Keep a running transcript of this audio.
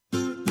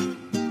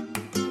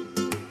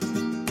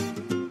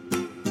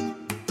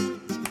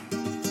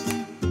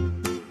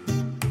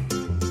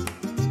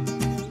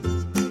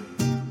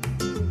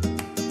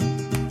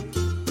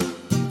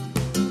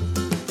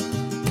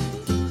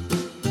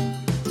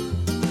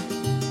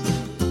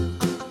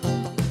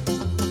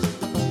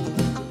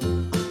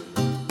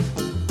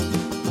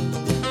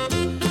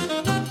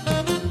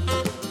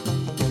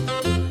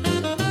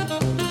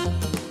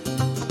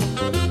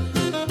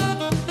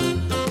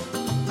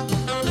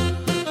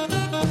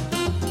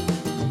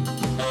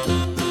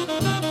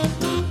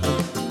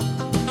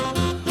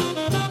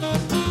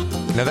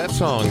Now, that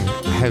song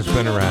has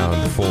been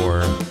around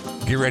for,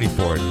 get ready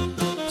for it,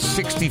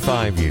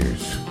 65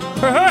 years.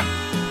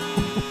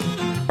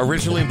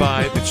 Originally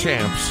by the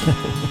Champs,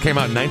 came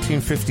out in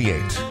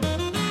 1958.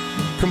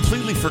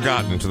 Completely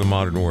forgotten to the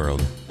modern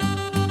world.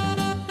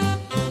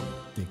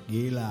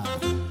 Tequila.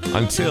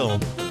 Until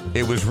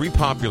it was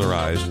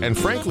repopularized and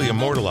frankly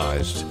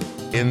immortalized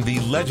in the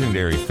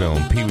legendary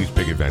film Pee-wee's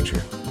Big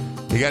Adventure.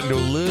 He got into a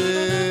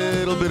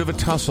little bit of a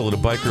tussle at a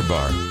biker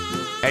bar.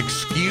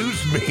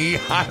 Excuse me,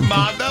 I'm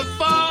on the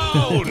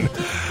phone!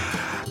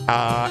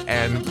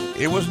 And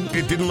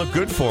it didn't look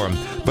good for him.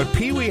 But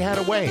Pee-wee had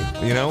a way,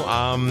 you know.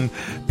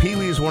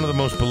 Pee-wee is one of the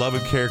most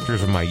beloved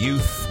characters of my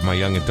youth, my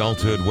young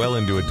adulthood, well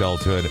into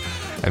adulthood.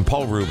 And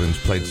Paul Reubens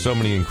played so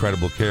many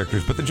incredible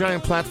characters. But the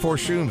giant platform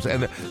shoes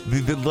and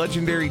the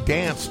legendary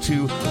dance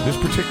to this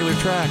particular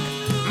track.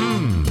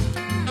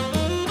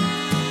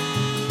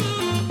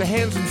 The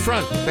hands in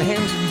front, the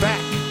hands in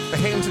back, the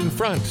hands in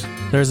front.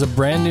 There's a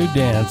brand new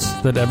dance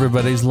that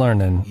everybody's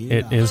learning.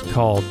 It is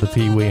called the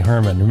Pee Wee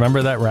Herman.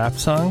 Remember that rap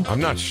song?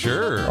 I'm not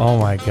sure. Oh,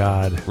 my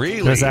God.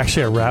 Really? There's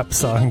actually a rap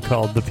song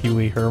called the Pee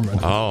Wee Herman.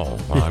 Oh,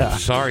 well, yeah. I'm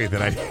sorry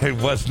that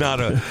it was not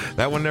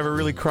that one never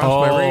really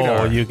crossed my radar.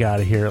 Oh, you got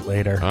to hear it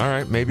later. All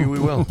right, maybe we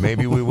will.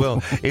 Maybe we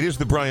will. It is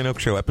the Brian Oak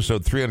Show,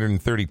 episode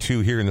 332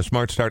 here in the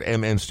Smart Start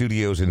MN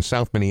studios in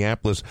South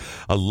Minneapolis.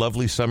 A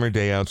lovely summer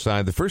day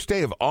outside, the first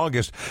day of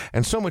August,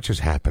 and so much has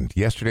happened.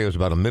 Yesterday was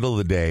about the middle of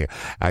the day.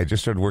 I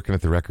just started working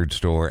at the record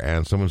store,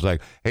 and someone's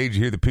like, hey, did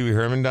you hear that Pee Wee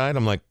Herman died?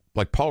 I'm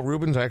like Paul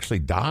Reubens actually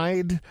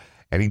died?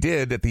 And he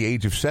did at the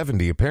age of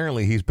 70.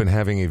 Apparently, he's been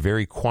having a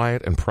very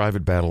quiet and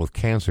private battle with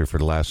cancer for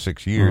the last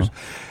 6 years.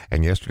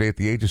 And yesterday, at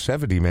the age of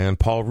 70, man,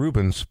 Paul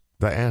Reubens,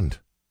 the end.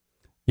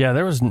 Yeah,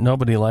 there was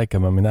nobody like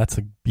him. I mean, that's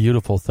a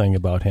beautiful thing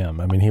about him.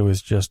 I mean, he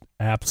was just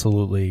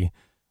absolutely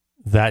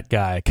that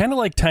guy. Kind of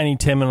like Tiny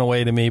Tim in a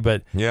way to me,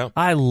 but yeah.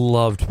 I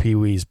loved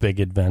Pee-wee's Big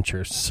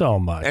Adventure so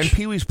much. And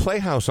Pee-wee's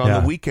Playhouse on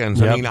the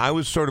weekends. I mean, I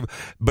was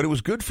but it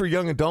was good for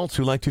young adults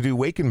who like to do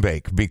wake and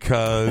bake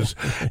because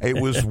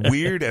it was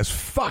weird as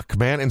fuck,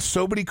 man. And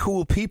so many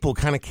cool people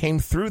kind of came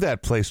through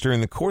that place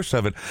during the course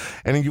of it.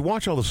 And then you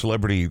watch all the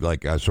celebrity,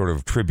 sort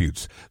of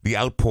tributes, the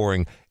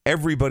outpouring.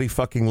 Everybody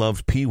fucking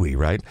loves Pee-wee,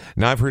 right?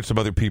 Now, I've heard some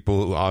other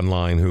people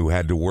online who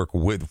had to work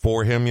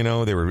for him, you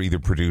know, they were either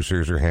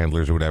producers or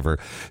handlers or whatever,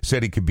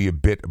 said he could be a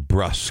bit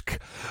brusque.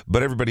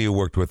 But everybody who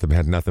worked with him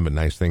had nothing but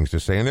nice things to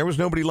say, and there was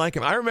nobody like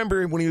him. I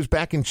remember when he was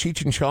back in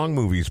Cheech and Chong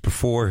movies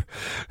before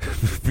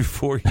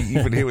he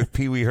even hit with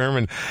Pee-wee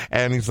Herman,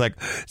 and he's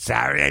like,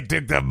 sorry, I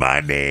took the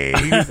money.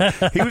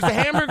 He was the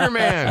hamburger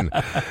man.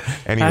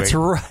 Anyway, that's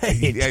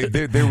right.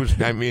 There was,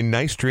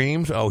 Nice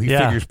Dreams. Oh, he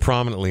figures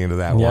prominently into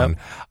that one.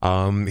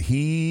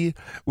 He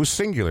was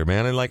singular,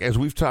 man. And as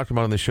we've talked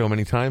about on the show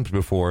many times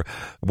before,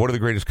 one of the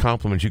greatest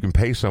compliments you can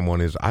pay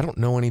someone is, I don't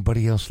know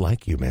anybody else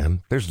like you,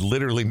 man. There's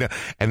literally no,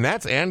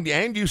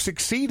 and you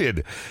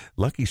succeeded.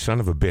 Lucky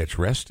son of a bitch.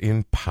 Rest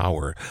in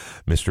power,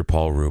 Mr.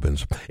 Paul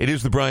Reubens. It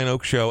is the Brian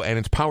Oak Show, and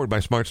it's powered by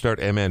Smart Start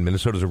MN,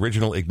 Minnesota's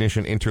original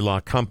ignition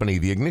interlock company.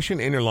 The ignition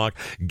interlock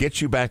gets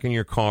you back in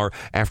your car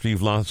after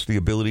you've lost the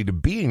ability to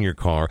be in your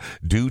car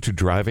due to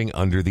driving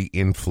under the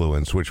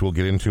influence, which we'll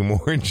get into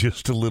more in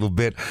just a little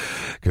bit,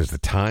 because the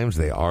times,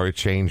 they are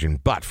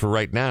a-changing. But for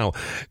right now,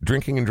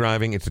 drinking and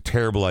driving, it's a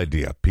terrible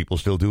idea. People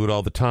still do it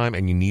all the time,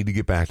 and you need to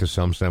get back to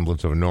some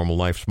semblance of a normal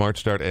life. Smart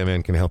Start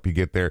MN can help you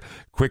get there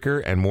quicker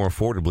and more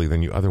affordably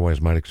than you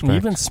otherwise might expect.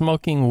 Even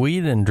smoking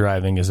weed and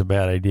driving is a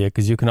bad idea,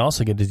 because you can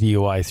also get a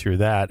DUI through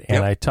that.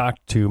 And I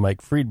talked to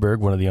Mike Friedberg,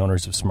 one of the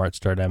owners of Smart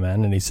Start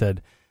MN, and he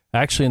said,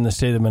 actually, in the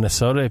state of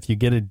Minnesota, if you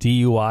get a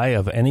DUI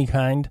of any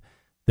kind,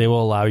 they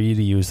will allow you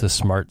to use the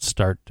Smart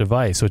Start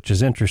device, which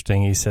is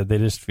interesting. He said they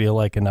just feel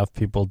like enough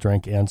people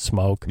drink and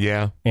smoke.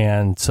 Yeah.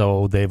 And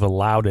so they've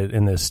allowed it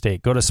in this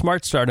state. Go to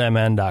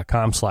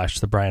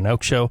smartstartmn.com/The Brian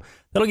Oak Show.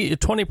 That'll get you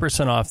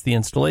 20% off the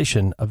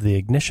installation of the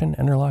ignition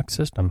interlock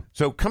system.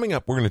 So coming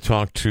up, we're going to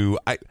talk to...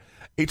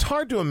 It's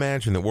hard to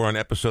imagine that we're on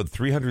episode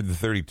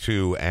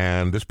 332,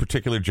 and this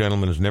particular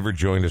gentleman has never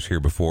joined us here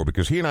before,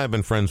 because he and I have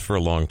been friends for a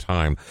long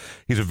time.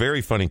 He's a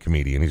very funny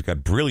comedian. He's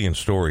got brilliant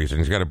stories, and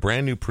he's got a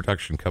brand new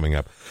production coming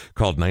up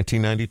called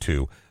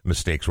 1992,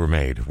 Mistakes Were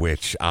Made,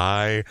 which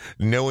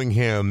knowing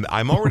him,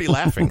 I'm already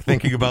laughing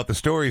thinking about the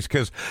stories,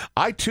 because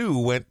I, too,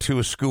 went to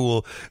a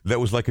school that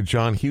was like a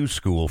John Hughes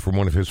school from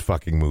one of his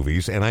fucking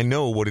movies, and I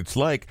know what it's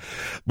like.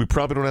 We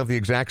probably don't have the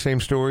exact same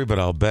story, but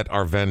I'll bet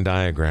our Venn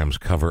diagrams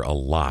cover a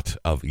lot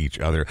of each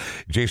other.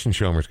 Jason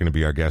Schommer is going to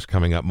be our guest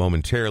coming up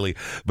momentarily.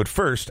 But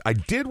first, I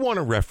did want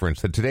to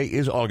reference that today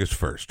is August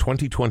 1st,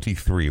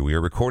 2023. We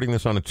are recording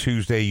this on a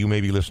Tuesday. You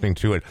may be listening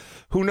to it.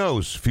 Who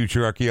knows,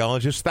 future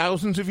archaeologists,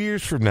 thousands of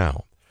years from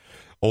now.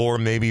 Or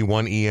maybe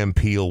one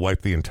EMP will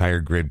wipe the entire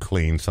grid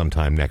clean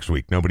sometime next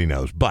week. Nobody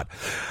knows. But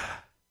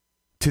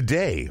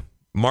today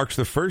marks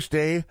the first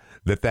day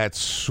that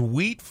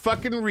sweet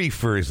fucking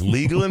reefer is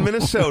legal in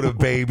Minnesota,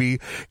 baby.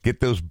 Get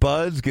those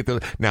buds,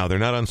 Now, they're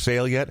not on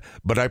sale yet,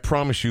 but I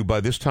promise you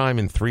by this time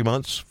in 3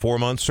 months, 4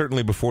 months,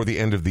 certainly before the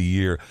end of the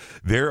year,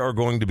 there are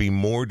going to be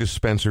more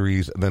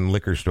dispensaries than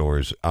liquor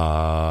stores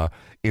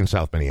in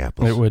South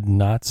Minneapolis. It would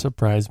not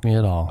surprise me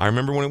at all. I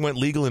remember when it went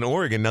legal in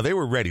Oregon. Now, they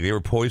were ready. They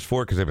were poised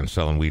for it because they've been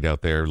selling weed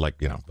out there like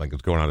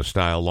it's going out of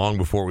style long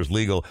before it was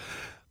legal.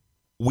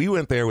 We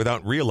went there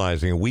without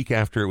realizing a week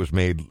after it was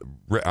made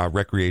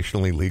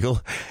recreationally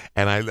legal.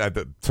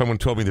 And someone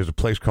told me there's a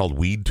place called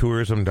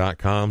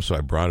weedtourism.com, so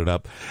I brought it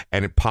up.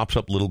 And it pops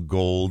up little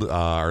gold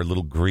or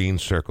little green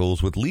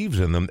circles with leaves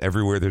in them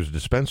everywhere there's a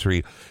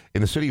dispensary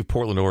in the city of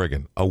Portland,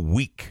 Oregon.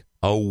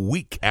 A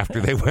week after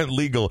they went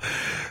legal,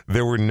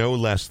 there were no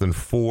less than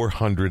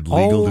 400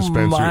 legal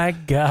dispensaries. Oh, my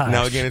gosh.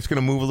 Now, again, it's going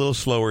to move a little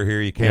slower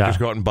here. You can't just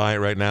go out and buy it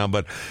right now.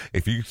 But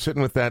if you're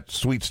sitting with that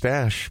sweet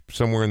stash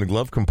somewhere in the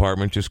glove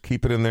compartment, just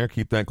keep it in there.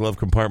 Keep that glove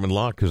compartment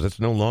locked because it's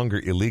no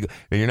longer illegal.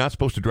 Now, you're not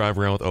supposed to drive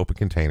around with open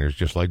containers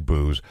just like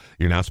booze.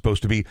 You're not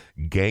supposed to be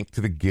ganked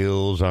to the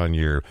gills on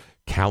your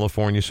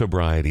California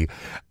sobriety.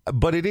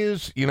 But it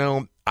is,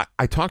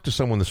 I talked to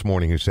someone this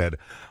morning who said,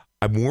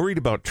 I'm worried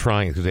about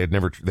trying it because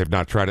they've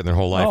not tried it in their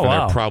whole life, and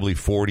they're probably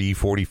 40,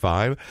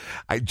 45.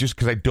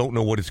 Because I don't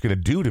know what it's going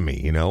to do to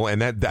me,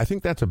 and I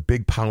think that's a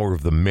big power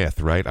of the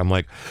myth, right? I'm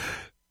like,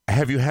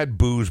 have you had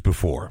booze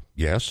before?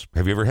 Yes.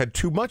 Have you ever had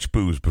too much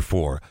booze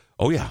before?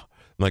 Oh, yeah.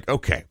 I'm like,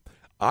 okay,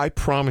 I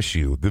promise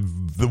you,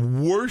 the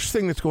worst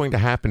thing that's going to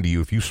happen to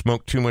you if you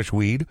smoke too much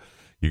weed,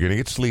 you're going to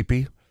get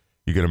sleepy,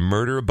 you're going to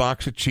murder a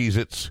box of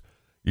Cheez-Its,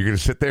 you're going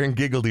to sit there and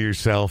giggle to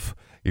yourself,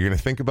 you're going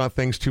to think about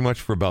things too much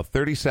for about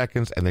 30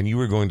 seconds, and then you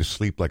are going to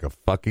sleep like a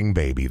fucking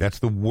baby. That's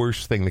the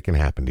worst thing that can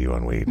happen to you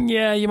on weed.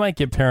 Yeah, you might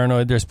get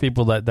paranoid. There's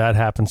people that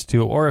happens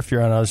to, or if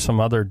you're on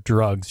some other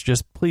drugs,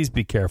 just please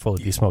be careful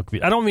if you smoke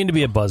weed. I don't mean to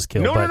be a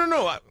buzzkill. No.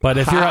 But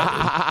if you're,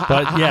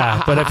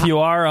 but if you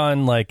are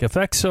on like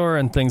Effexor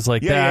and things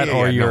like that,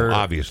 or you're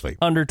obviously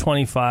under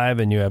 25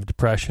 and you have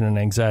depression and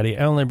anxiety,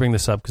 I only bring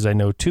this up because I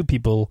know 2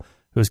 people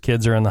whose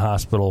kids are in the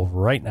hospital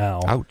right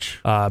now. Ouch.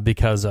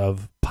 Because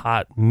of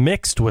pot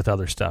mixed with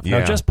other stuff. Yeah.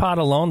 Now, just pot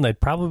alone, they'd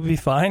probably be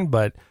fine,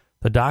 but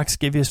the docs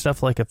give you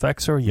stuff like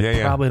Effexor.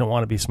 You probably don't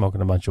want to be smoking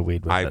a bunch of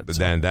weed with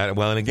it. And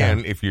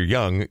again, if you're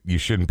young, you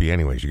shouldn't be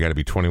anyways. You got to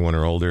be 21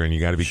 or older, and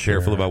you got to be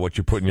careful about what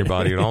you put in your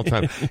body at all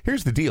times.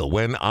 Here's the deal.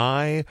 When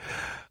I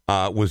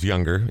was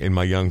younger, in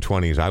my young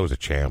 20s, I was a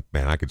champ.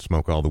 Man, I could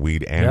smoke all the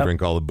weed and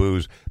drink all the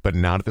booze, but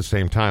not at the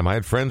same time. I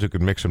had friends who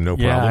could mix them, no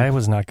problem. Yeah, I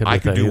was not good at that. I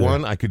could do either.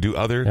 one, I could do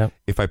other. Yep.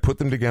 If I put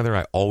them together,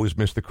 I always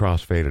missed the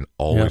crossfade and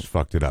always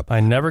fucked it up.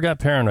 I never got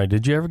paranoid.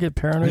 Did you ever get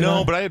paranoid?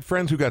 No, but I had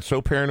friends who got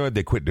so paranoid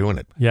they quit doing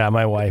it. Yeah,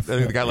 my wife.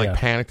 They got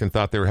panicked and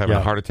thought they were having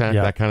a heart attack,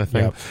 that kind of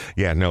thing. Yep.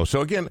 Yeah, no.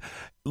 So again,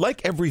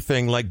 like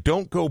everything,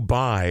 don't go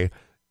buy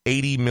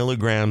 80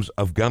 milligrams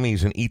of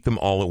gummies and eat them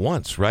all at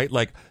once, right?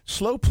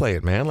 Slow play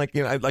it, man. Like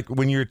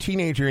when you're a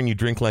teenager and you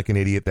drink like an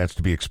idiot, that's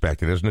to be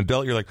expected. As an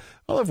adult, you're like,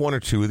 I'll have 1 or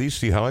 2 of these,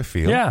 see how I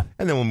feel. Yeah.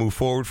 And then we'll move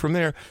forward from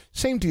there.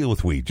 Same deal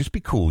with weed. Just be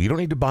cool. You don't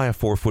need to buy a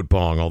 4-foot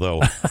bong,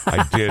 although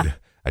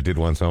I did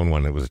once own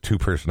one. It was a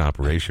 2-person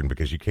operation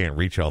because you can't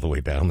reach all the way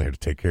down there to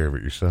take care of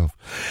it yourself.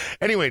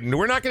 Anyway,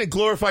 we're not going to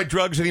glorify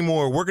drugs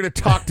anymore. We're going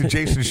to talk to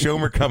Jason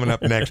Schommer coming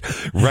up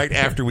next, right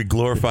after we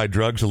glorify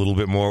drugs a little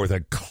bit more with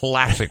a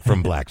classic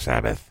from Black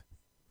Sabbath.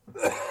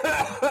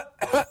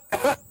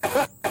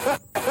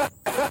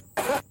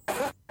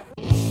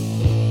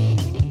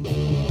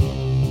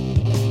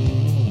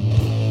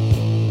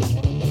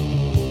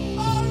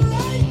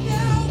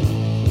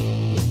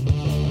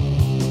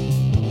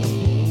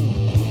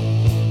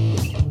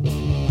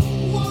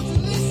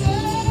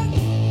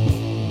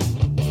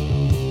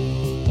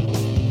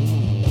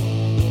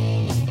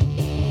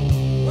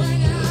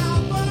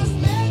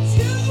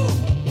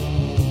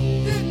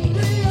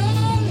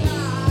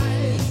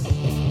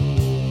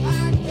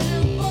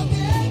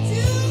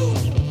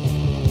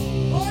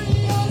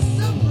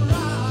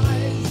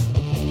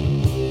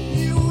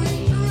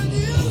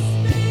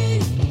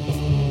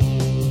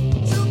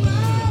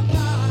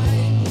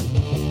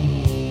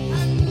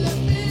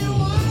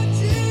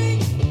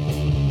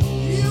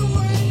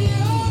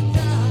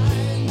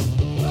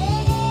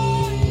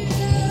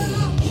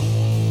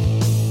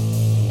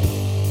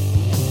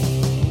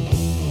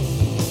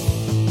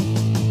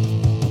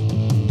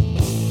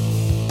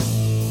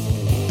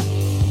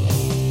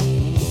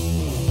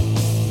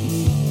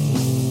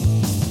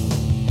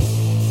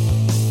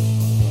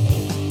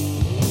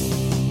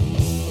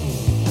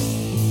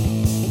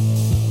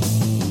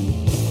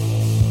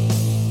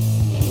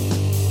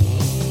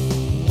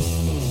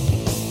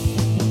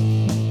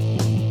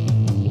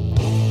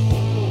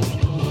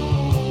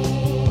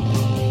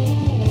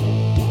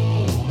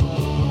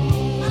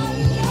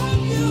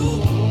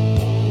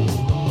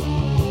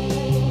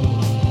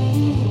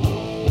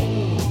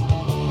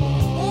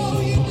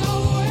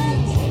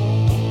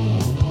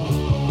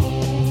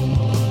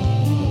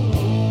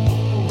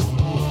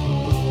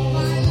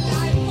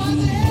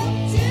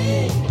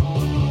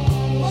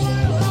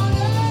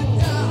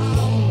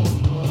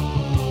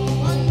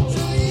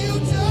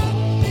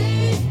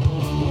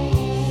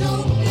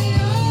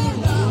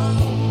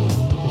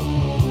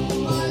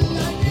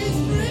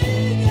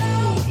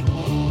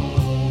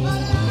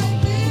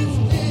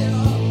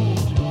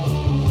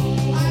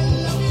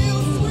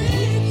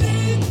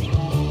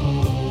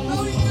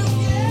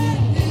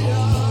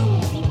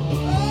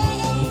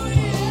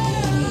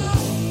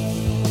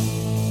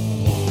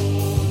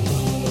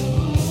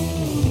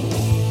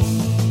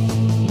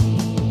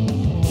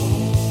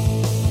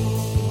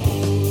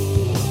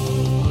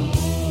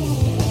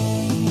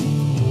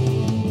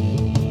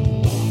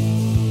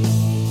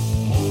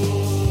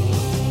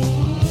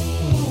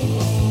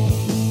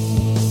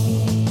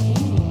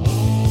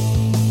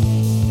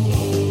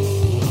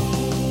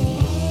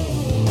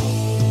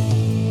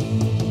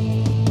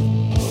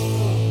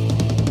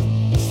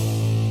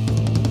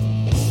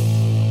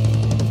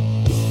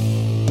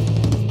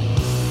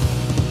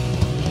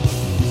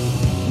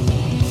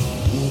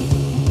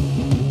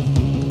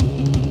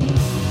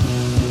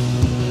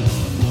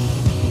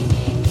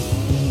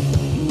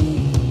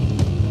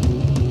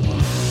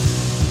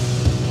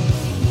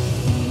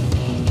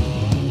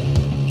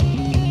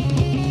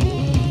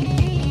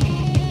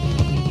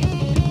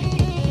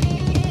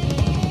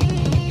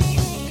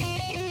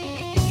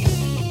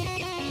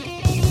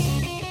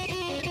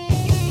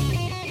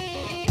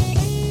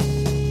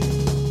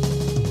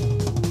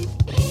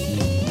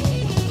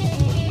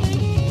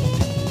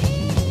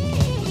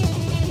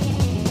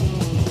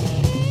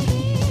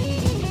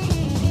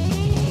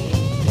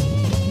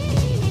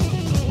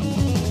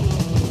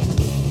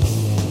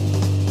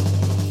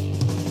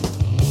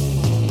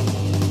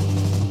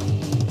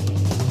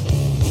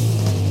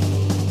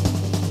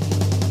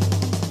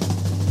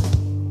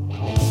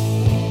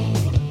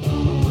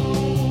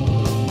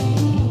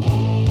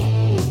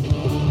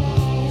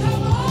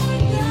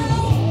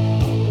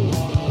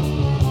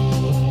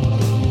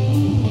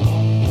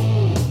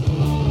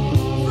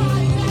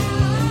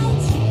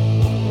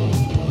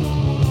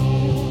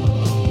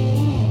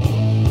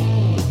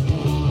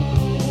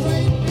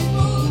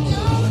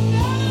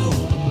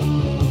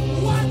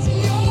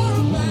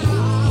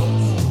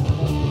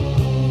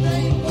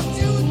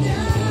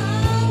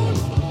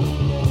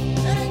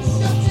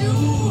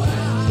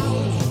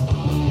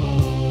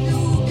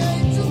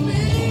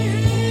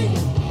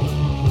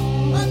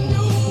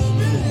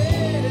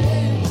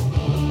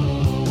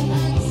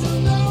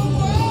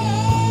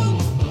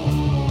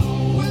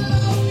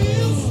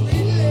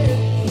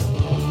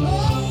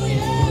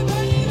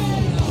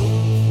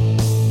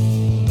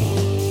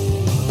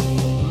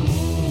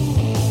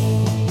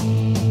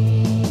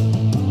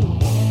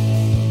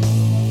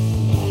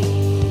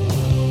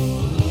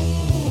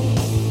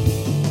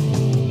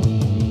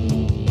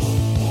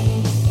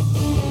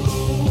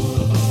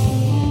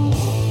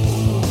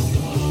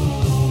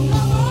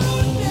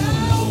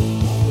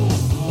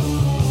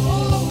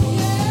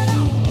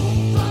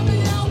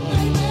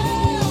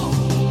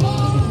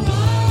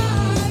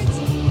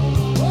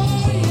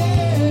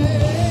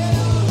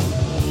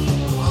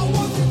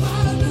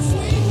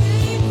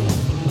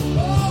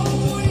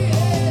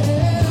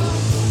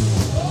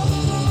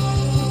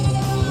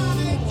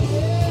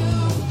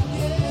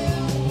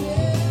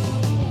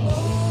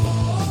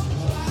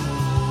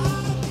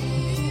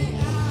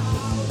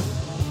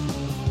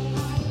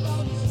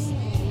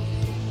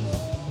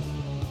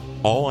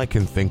 All I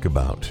can think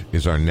about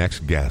is our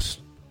next guest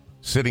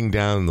sitting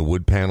down in the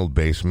wood-paneled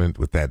basement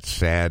with that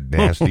sad,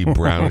 nasty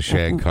brown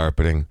shag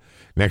carpeting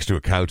next to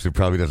a couch that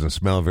probably doesn't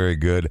smell very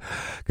good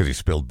because he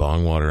spilled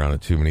bong water on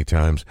it too many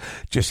times.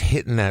 Just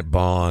hitting that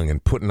bong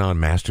and putting on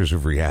Masters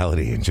of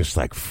Reality and just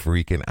like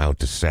freaking out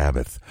to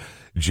Sabbath.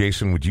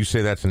 Jason, would you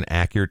say that's an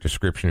accurate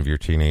description of your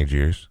teenage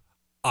years?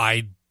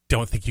 I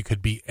don't think you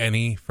could be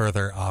any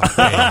further off base.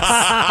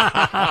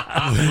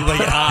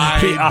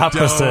 The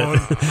opposite.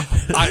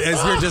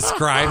 As you're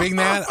describing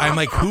that, I'm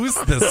like, who's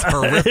this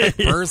horrific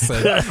person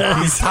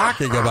he's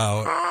talking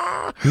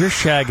about? Your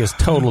shag is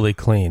totally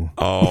clean.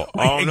 Oh,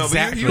 exactly. No,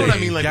 but you know what I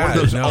mean? Like one of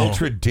those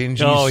ultra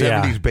dingy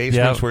 70s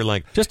basements where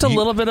like... Just a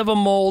little bit of a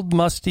mold,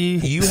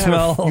 musty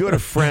smell. You had a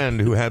friend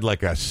who had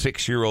like a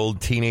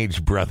 6-year-old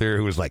teenage brother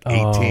who was like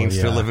 18,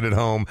 still living at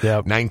home,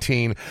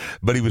 19,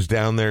 but he was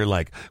down there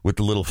like with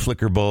the little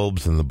flicker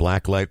bulbs and the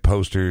black light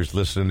posters,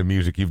 listening to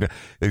music.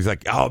 He's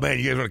like, oh man,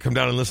 you guys want to come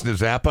down and listen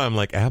to Zappa? I'm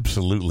like,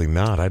 absolutely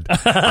not.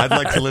 I'd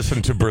like to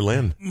listen to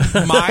Berlin.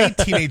 My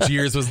teenage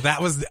years was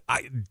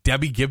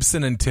Debbie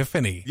Gibson and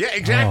Tiffany. Yeah,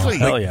 exactly.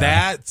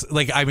 That's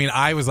like, I mean,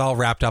 I was all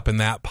wrapped up in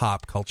that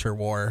pop culture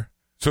war.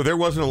 So there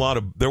weren't a lot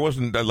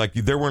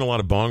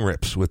of bong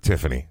rips with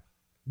Tiffany.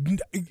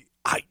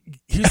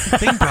 Here's the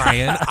thing,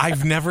 Brian.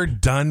 I've never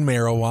done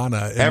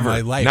marijuana in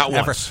my life. Not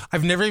once.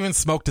 I've never even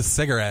smoked a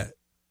cigarette.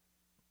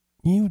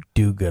 You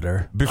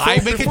do-gooder.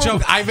 I make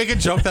a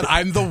joke that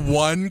I'm the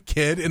one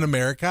kid in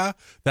America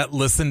that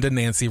listened to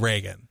Nancy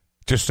Reagan.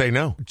 Just say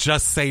no.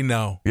 Just say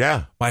no.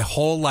 Yeah. My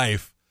whole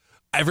life.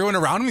 Everyone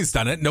around me's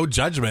done it. No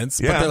judgments.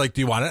 But they're like,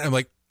 do you want it? I'm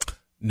like,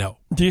 no.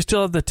 Do you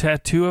still have the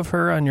tattoo of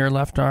her on your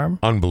left arm?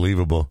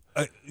 Unbelievable.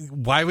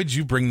 Why would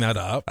you bring that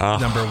up?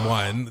 Number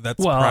one,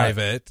 that's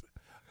private.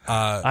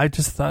 I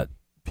just thought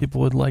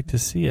people would like to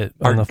see it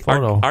on the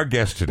photo. Our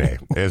guest today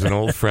is an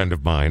old friend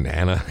of mine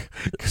and a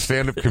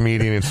stand-up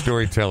comedian and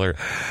storyteller,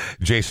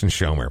 Jason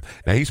Schommer.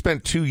 Now, he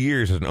spent 2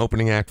 years as an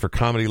opening act for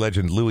comedy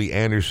legend Louis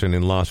Anderson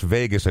in Las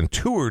Vegas and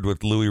toured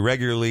with Louis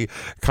regularly,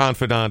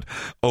 confidant,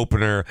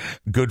 opener,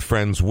 good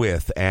friends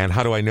with. And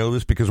how do I know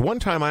this? Because one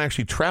time I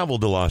actually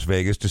traveled to Las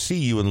Vegas to see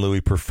you and Louis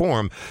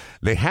perform.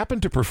 They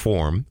happened to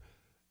perform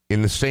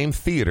in the same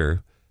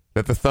theater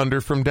that the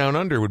Thunder from Down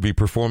Under would be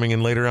performing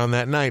in later on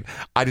that night.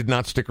 I did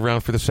not stick around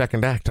for the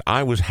second act.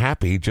 I was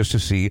happy just to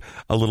see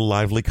a little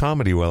lively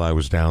comedy while I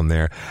was down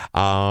there.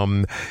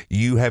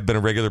 You have been a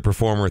regular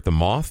performer at the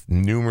Moth,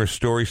 numerous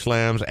story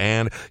slams,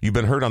 and you've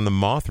been heard on the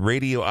Moth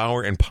Radio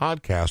Hour and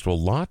podcast. Well,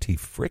 Lottie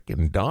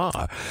frickin'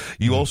 da.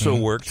 You also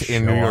worked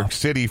in New York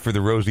City for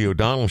the Rosie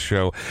O'Donnell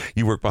Show.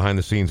 You worked behind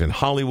the scenes in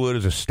Hollywood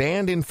as a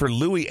stand-in for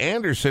Louis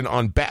Anderson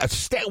on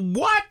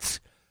what?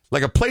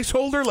 Like a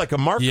placeholder, like a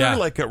marker,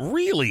 like a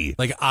really?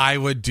 Like I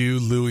would do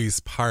Louis'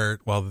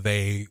 part while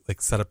they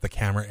like set up the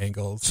camera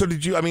angles. So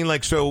did you,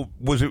 so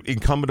was it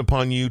incumbent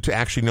upon you to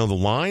actually know the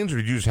lines or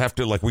did you just have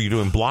to, like, were you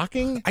doing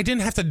blocking? I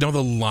didn't have to know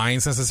the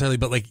lines necessarily,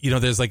 but like,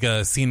 there's like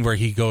a scene where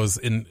he goes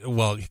in,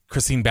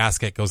 Christine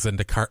Baskett goes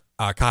into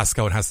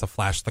Costco and has to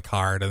flash the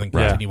card and then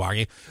continue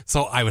walking.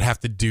 So I would have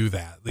to do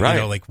that,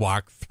 like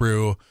walk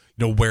through,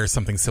 wear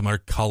something similar,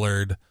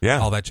 colored,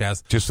 all that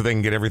jazz. Just so they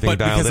can get everything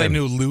dialed in. But because I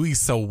knew Louis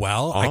so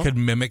well, I could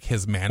mimic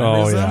his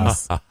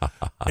mannerisms.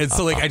 And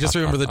so, like, I just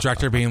remember the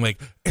director being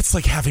like, it's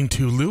like having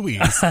two Louis.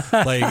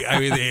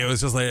 It was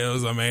just like, it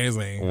was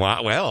amazing.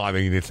 Wow. Well,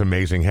 it's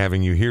amazing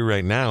having you here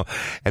right now.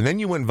 And then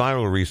you went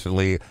viral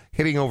recently,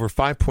 hitting over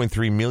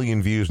 5.3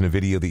 million views in a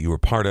video that you were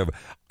part of.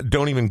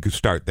 Don't even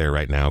start there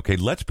right now, okay?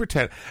 Let's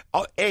pretend.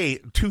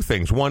 Two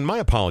things. One, my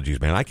apologies,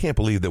 man. I can't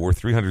believe that we're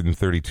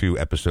 332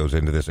 episodes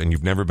into this and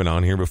you've never been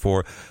on here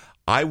before.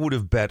 I would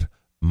have bet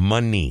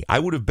money. I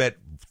would have bet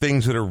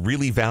things that are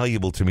really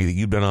valuable to me that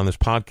you've been on this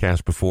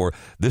podcast before.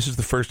 This is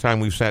the first time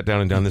we've sat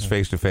down and done this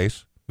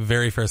face-to-face?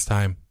 Very first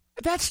time.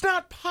 That's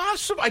not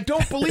possible. I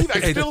don't believe it.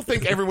 I still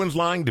think everyone's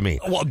lying to me.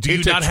 Well, do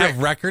you not have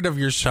record of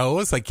your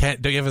shows? Like,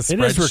 don't you have a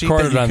spreadsheet? It is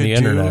recorded on the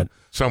internet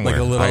somewhere.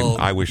 Like a little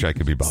I wish I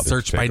could be bothered.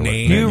 Search by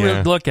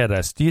name. Look at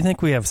us. Do you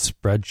think we have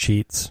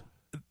spreadsheets?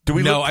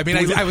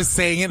 I was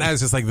saying it. I was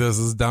just like, "This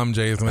is dumb,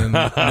 Jason.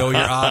 Know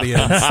your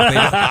audience.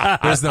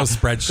 There's no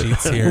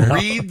spreadsheets here.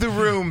 Read the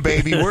room,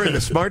 baby. We're in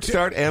the Smart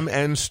Start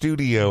MN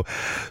studio."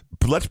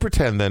 Let's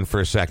pretend then for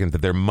a second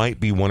that there might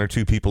be one or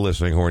two people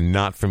listening who are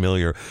not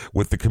familiar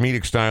with the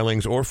comedic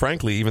stylings or,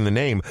 frankly, even the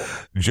name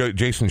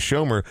Jason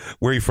Schommer.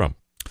 Where are you from?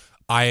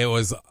 I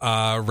was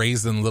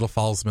raised in Little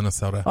Falls,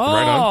 Minnesota. Oh,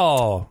 right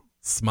on.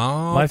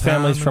 Small. My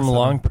family's town, from Minnesota.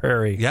 Long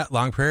Prairie. Yeah,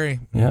 Long Prairie.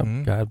 Yep.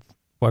 God.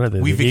 What are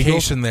they? We the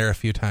vacationed there a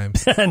few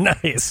times.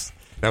 Nice.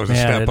 That was a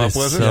step up,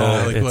 was it?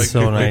 It's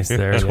so nice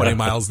there. 20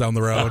 miles down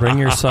the road. Bring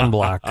your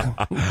sunblock.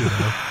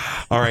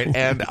 All right.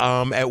 And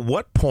at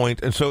what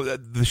point, and so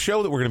the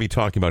show that we're going to be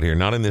talking about here,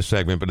 not in this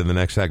segment, but in the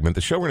next segment,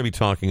 the show we're going to be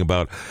talking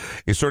about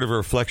is sort of a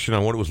reflection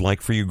on what it was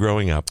like for you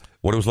growing up,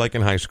 what it was like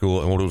in high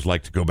school, and what it was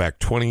like to go back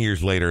 20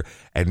 years later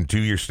and do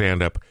your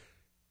stand-up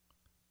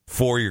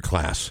for your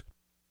class.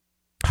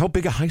 How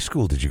big a high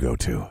school did you go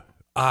to?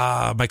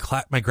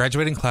 My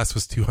graduating class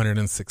was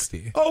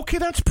 260. Okay,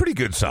 that's pretty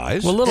good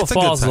size. Well, Little It's a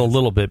good Falls is a size.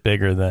 little bit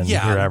bigger than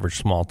Yeah. your average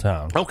small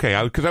town.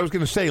 Okay, because I was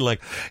going to say,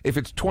 like, if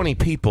it's 20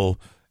 people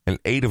and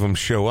 8 of them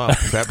show up,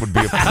 that would be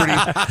a pretty.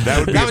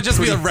 That would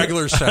just be a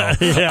regular show.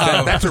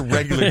 That's a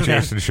regular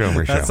Jason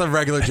Schommer show. That's a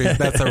regular.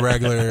 That's a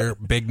regular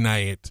big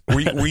night.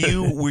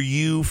 Were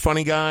you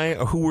funny guy?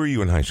 Who were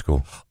you in high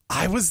school?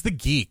 I was the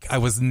geek. I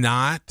was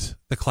not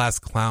the class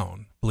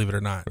clown. Believe it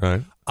or not.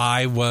 Right.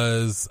 I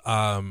was.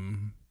 I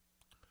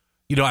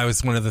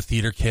was one of the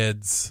theater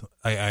kids.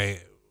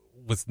 I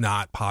was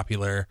not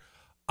popular.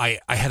 I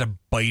had a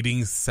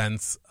biting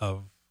sense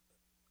of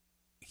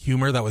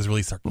humor that was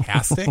really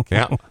sarcastic.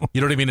 Yeah.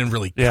 You know what I mean? And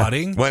really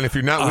cutting. Well, and if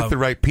you're not with the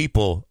right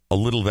people, a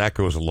little of that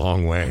goes a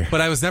long way.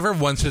 But I was never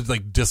one to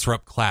like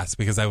disrupt class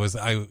because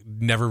I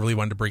never really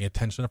wanted to bring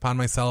attention upon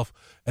myself,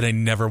 and I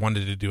never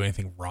wanted to do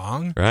anything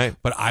wrong. Right.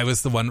 But I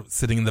was the one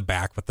sitting in the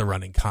back with the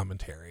running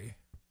commentary.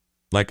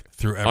 Like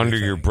through everything. under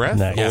your breath?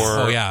 Nice. Yes.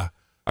 Or, Oh yeah.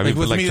 I mean,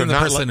 with me so and the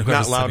not, person who not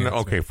was loud sitting enough.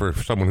 next to me. Okay,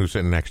 for someone who's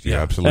sitting next to you,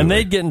 Yeah. absolutely. And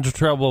they'd get into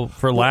trouble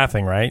for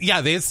laughing, right?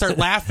 Yeah, they'd start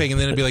laughing,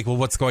 and then it'd be like, "Well,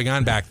 what's going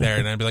on back there?"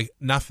 And I'd be like,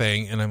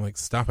 "Nothing." And I'm like,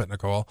 "Stop it,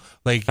 Nicole!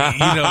 Like,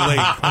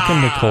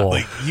 Fucking Nicole.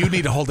 like you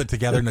need to hold it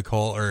together,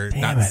 Nicole, or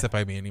not sit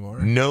by me anymore."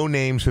 No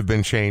names have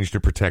been changed to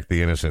protect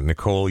the innocent.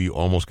 Nicole, you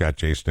almost got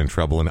Jason in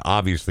trouble. And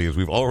obviously, as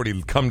we've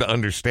already come to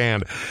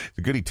understand,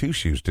 the goody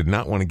two-shoes did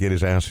not want to get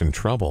his ass in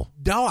trouble.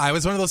 No, I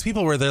was one of those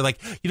people where they're like,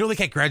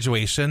 like at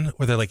graduation,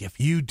 where they're like, if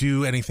you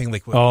do anything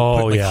like,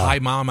 put hi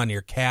mom on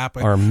your cap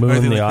or moon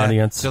anything the like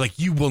audience, they're like,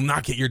 you will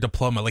not get your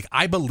diploma. Like,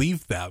 I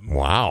believe them.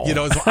 Wow.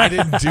 So I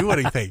didn't do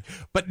anything.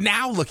 But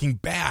now looking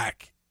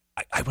back,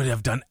 I would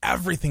have done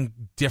everything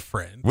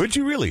different. Would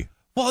you really?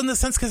 Well, in the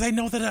sense, because I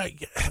know that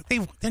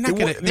they're not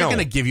going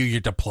to give you your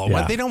diploma.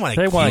 Yeah. They don't want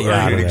to. They want you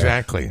out of there.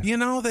 Exactly.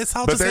 That's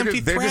all just empty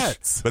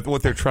threats. But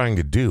what they're trying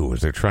to do is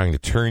they're trying to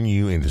turn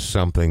you into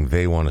something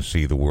they want to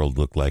see the world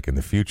look like and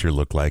the future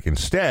look like,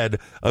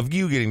 instead of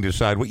you getting to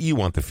decide what you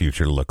want the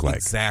future to look like.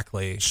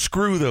 Exactly.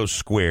 Screw those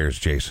squares,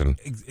 Jason.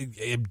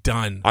 I'm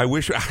done. I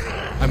wish.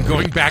 I'm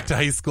going back to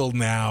high school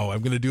now. I'm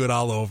going to do it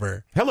all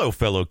over. Hello,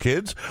 fellow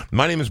kids.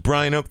 My name is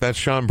Brian Oak. That's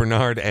Sean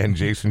Bernard, and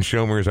Jason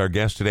Schommer is our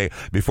guest today.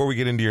 Before we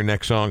get into your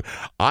next song,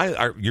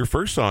 your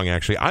first song,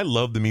 actually, I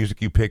love the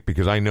music you pick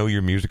because I know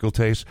your musical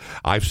taste.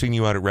 I've seen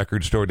you out at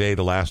Record Store Day,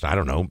 the last,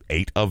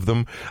 8 of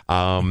them.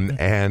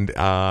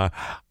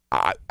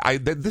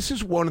 This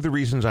is one of the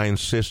reasons I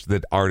insist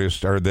that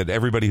artists, or that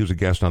everybody who's a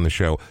guest on the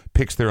show,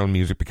 picks their own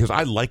music, because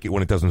I like it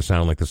when it doesn't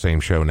sound like the same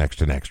show next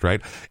to next,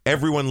 right?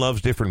 Everyone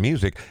loves different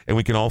music, and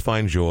we can all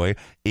find joy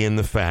in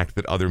the fact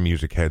that other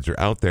music heads are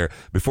out there.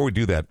 Before we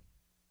do that,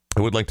 I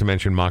would like to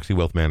mention Moxie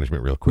Wealth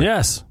Management real quick.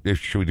 Yes.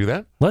 Should we do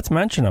that? Let's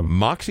mention them.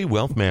 Moxie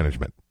Wealth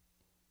Management.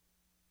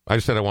 I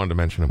just said I wanted to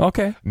mention them.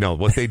 Okay. No,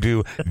 what they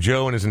do,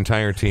 Joe and his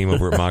entire team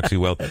over at Moxie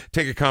Wealth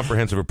take a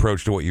comprehensive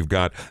approach to what you've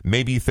got.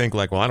 Maybe you think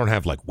like, well, I don't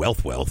have like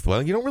wealth.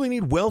 Well, you don't really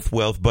need wealth,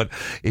 but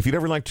if you'd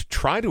ever like to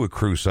try to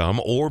accrue some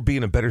or be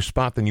in a better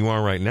spot than you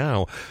are right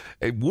now,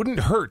 it wouldn't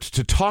hurt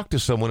to talk to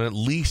someone and at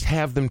least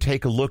have them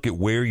take a look at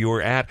where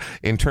you're at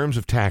in terms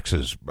of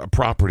taxes,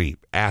 property,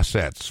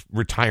 assets,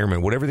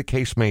 retirement, whatever the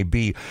case may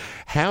be.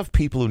 Have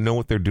people who know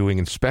what they're doing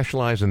and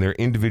specialize in their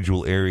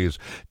individual areas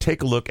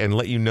take a look and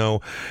let you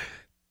know.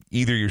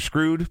 Either you're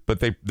screwed,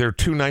 but they're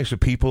too nice of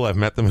people. I've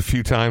met them a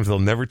few times. They'll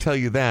never tell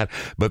you that,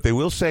 but they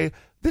will say,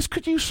 this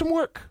could use some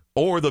work.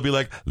 Or they'll be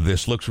like,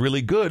 this looks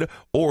really good.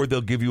 Or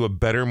they'll give you a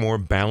better, more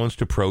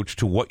balanced approach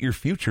to what your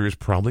future is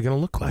probably going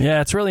to look like.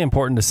 Yeah, it's really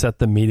important to set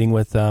the meeting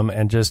with them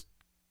and just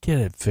get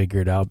it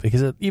figured out,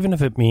 because even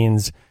if it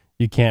means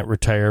you can't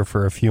retire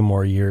for a few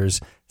more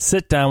years,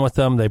 sit down with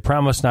them. They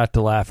promise not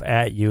to laugh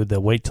at you. They'll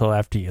wait till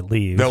after you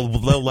leave. They'll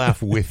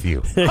laugh with you.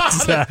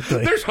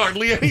 Exactly. There's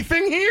hardly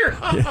anything here.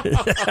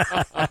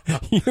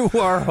 You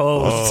are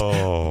host.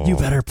 Oh. You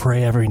better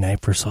pray every night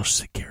for Social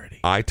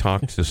Security. I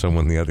talked to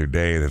someone the other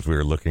day as we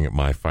were looking at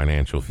my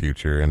financial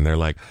future, and they're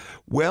like,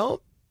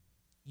 well,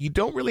 you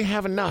don't really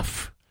have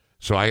enough.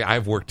 So I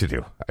have work to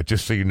do,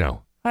 just so you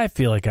know. I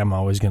feel like I'm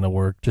always going to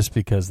work just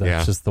because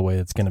that's just the way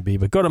it's going to be.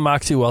 But go to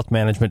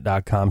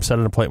MoxieWealthManagement.com, set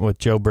an appointment with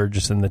Joe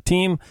Burgess and the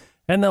team,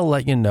 and they'll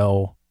let you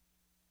know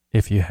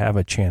if you have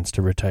a chance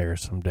to retire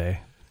someday.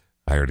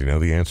 I already know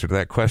the answer to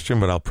that question,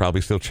 but I'll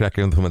probably still check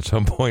in with them at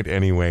some point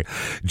anyway.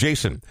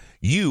 Jason,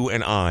 you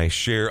and I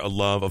share a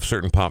love of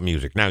certain pop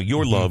music. Now,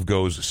 your love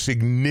goes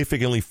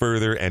significantly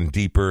further and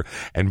deeper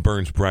and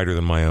burns brighter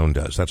than my own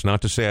does. That's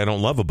not to say I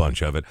don't love a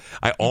bunch of it.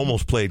 I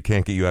almost played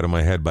Can't Get You Out of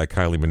My Head by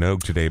Kylie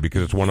Minogue today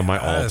because it's one of my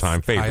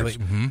all-time favorites.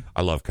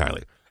 I love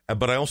Kylie.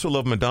 But I also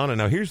love Madonna.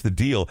 Now, here's the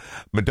deal.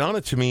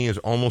 Madonna, to me, is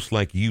almost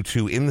like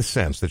U2 in the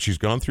sense that she's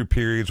gone through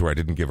periods where I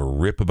didn't give a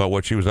rip about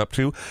what she was up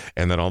to,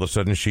 and then all of a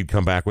sudden she'd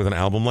come back with an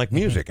album like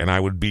Music, and I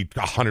would be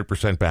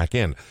 100% back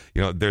in.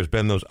 There's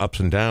been those ups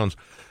and downs.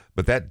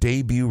 But that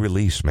debut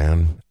release,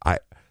 man,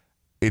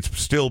 it's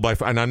still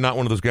and I'm not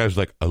one of those guys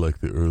like, I like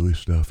the early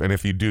stuff. And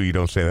if you do, you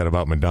don't say that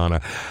about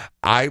Madonna.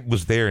 I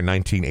was there in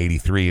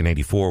 1983 and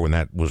 84 when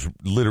that was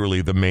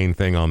literally the main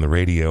thing on the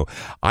radio.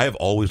 I have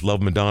always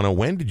loved Madonna.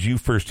 When did you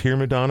first hear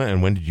Madonna,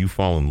 and when did you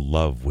fall in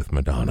love with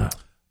Madonna?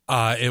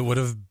 It would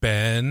have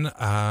been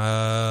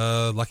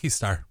Lucky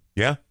Star.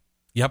 Yeah?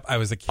 Yep, I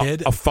was a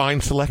kid. A fine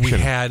selection. We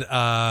had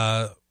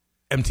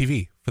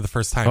MTV for the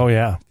first time. Oh,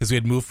 yeah. Because we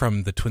had moved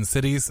from the Twin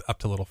Cities up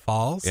to Little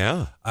Falls.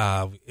 Yeah.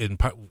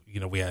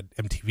 We had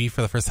MTV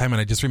for the first time,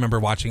 and I just remember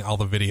watching all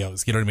the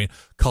videos. You know what I mean?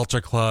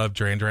 Culture Club,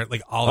 Duran Duran,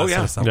 like all that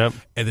sort of stuff. Yep.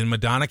 And then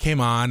Madonna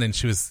came on, and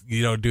she was,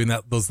 doing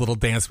those little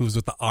dance moves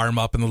with the arm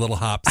up and the little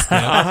hops.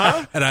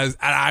 And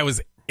I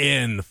was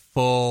in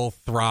full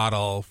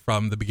throttle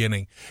from the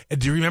beginning. And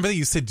do you remember they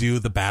used to do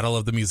the Battle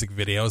of the Music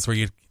videos where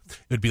it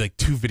would be like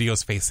two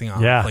videos facing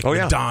off, like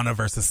Madonna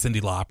versus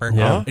Cyndi Lauper,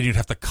 and you'd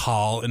have to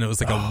call, and it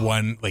was like a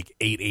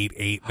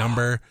 888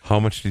 number. How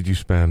much did you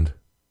spend?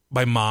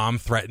 My mom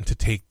threatened to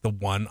take the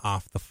one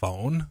off the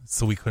phone,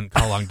 so we couldn't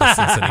call long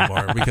distance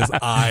anymore because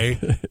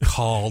I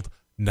called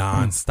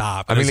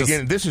nonstop. I mean,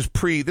 again, this is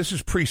pre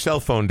cell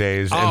phone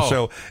days, and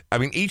so I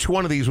mean, each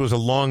one of these was a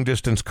long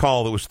distance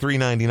call that was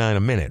 $3.99 a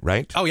minute,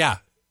 right? Oh yeah,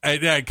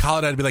 I'd call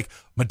it. I'd be like,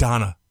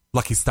 Madonna,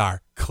 Lucky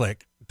Star,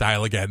 click,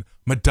 dial again.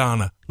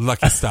 Madonna,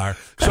 Lucky Star.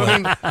 So I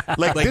mean,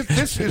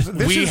 this is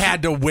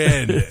had to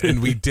win, and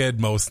we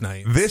did most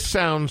nights. This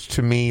sounds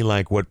to me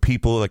like what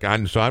people like.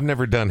 So I've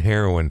never done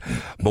heroin,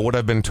 but what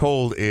I've been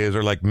told is,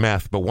 or like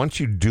meth. But once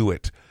you do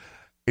it,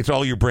 it's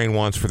all your brain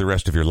wants for the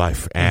rest of your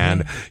life.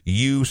 And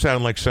you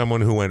sound like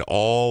someone who went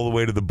all the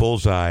way to the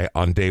bullseye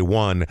on day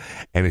one,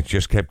 and it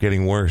just kept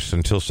getting worse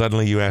until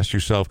suddenly you asked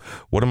yourself,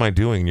 what am I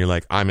doing? And you're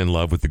like, I'm in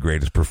love with the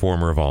greatest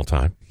performer of all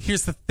time.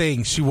 Here's the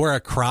thing. She wore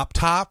a crop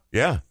top.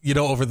 Yeah.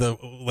 Over the,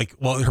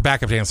 her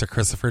backup dancer,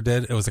 Christopher,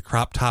 did. It was a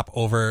crop top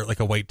over like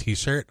a white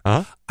t-shirt.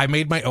 I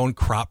made my own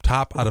crop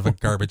top out of a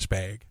garbage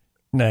bag.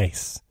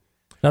 Nice.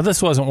 Now,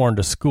 this wasn't worn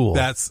to school.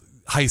 That's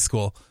high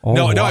school. Oh,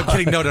 no, wow. I'm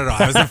kidding. No.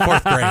 I was in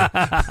 4th grade.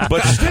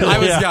 But still. I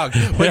was young.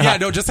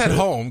 But just at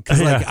home. Because,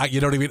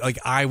 you know what I mean? Like,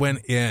 I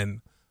went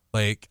in,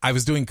 like, I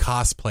was doing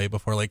cosplay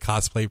before, like,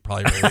 cosplay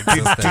probably really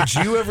existed. Did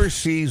you ever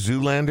see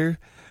Zoolander?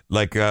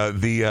 Like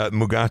the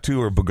Mugatu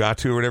or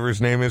Bugatu or whatever his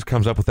name is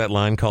comes up with that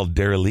line called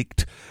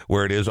derelict,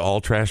 where it is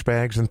all trash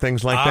bags and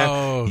things like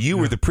that. You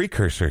were the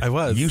precursor. I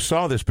was. You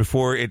saw this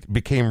before it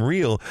became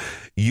real.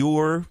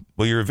 You're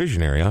a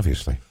visionary,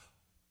 obviously.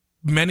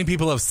 Many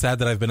people have said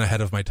that I've been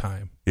ahead of my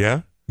time.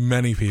 Yeah?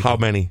 Many people. How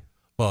many?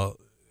 Well,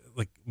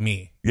 like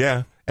me.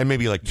 Yeah. And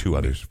maybe like 2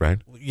 others, right?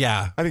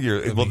 Yeah. I think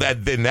you're, well,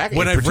 that in that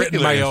when I've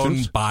written my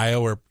instance, own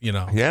bio or,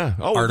 yeah.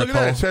 Oh, article. Look at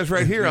that. It says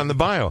right here on the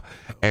bio.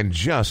 And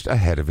just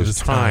ahead of his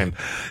time.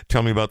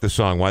 Tell me about this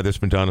song. Why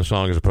this Madonna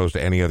song as opposed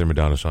to any other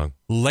Madonna song?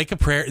 Like a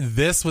Prayer.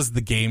 This was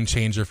the game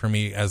changer for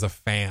me as a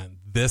fan.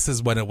 This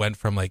is when it went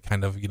from like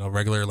kind of,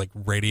 regular like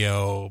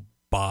radio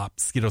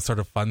bops, sort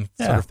of fun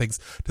sort of things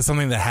to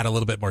something that had a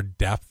little bit more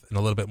depth and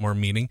a little bit more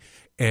meaning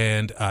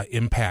and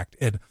impact.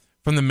 And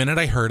from the minute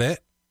I heard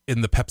it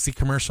in the Pepsi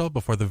commercial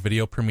before the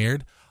video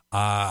premiered,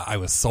 I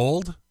was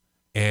sold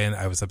and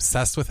I was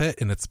obsessed with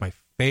it. And it's my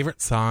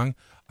favorite song.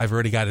 I've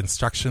already got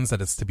instructions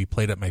that it's to be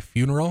played at my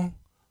funeral,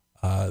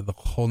 the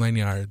whole 9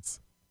 yards.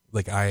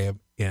 Like, I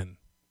am in.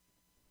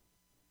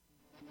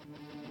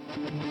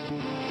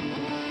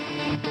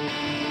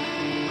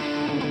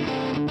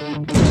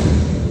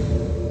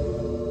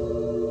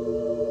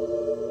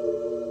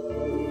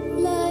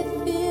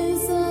 Life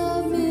is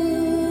a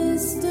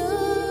mystery.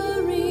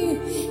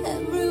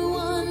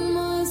 Everyone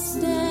must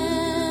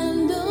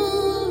stand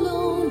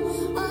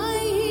alone. I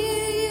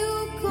hear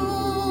you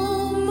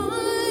call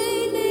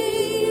my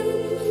name,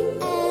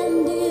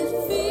 and it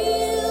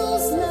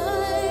feels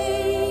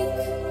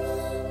like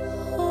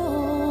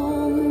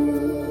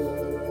home.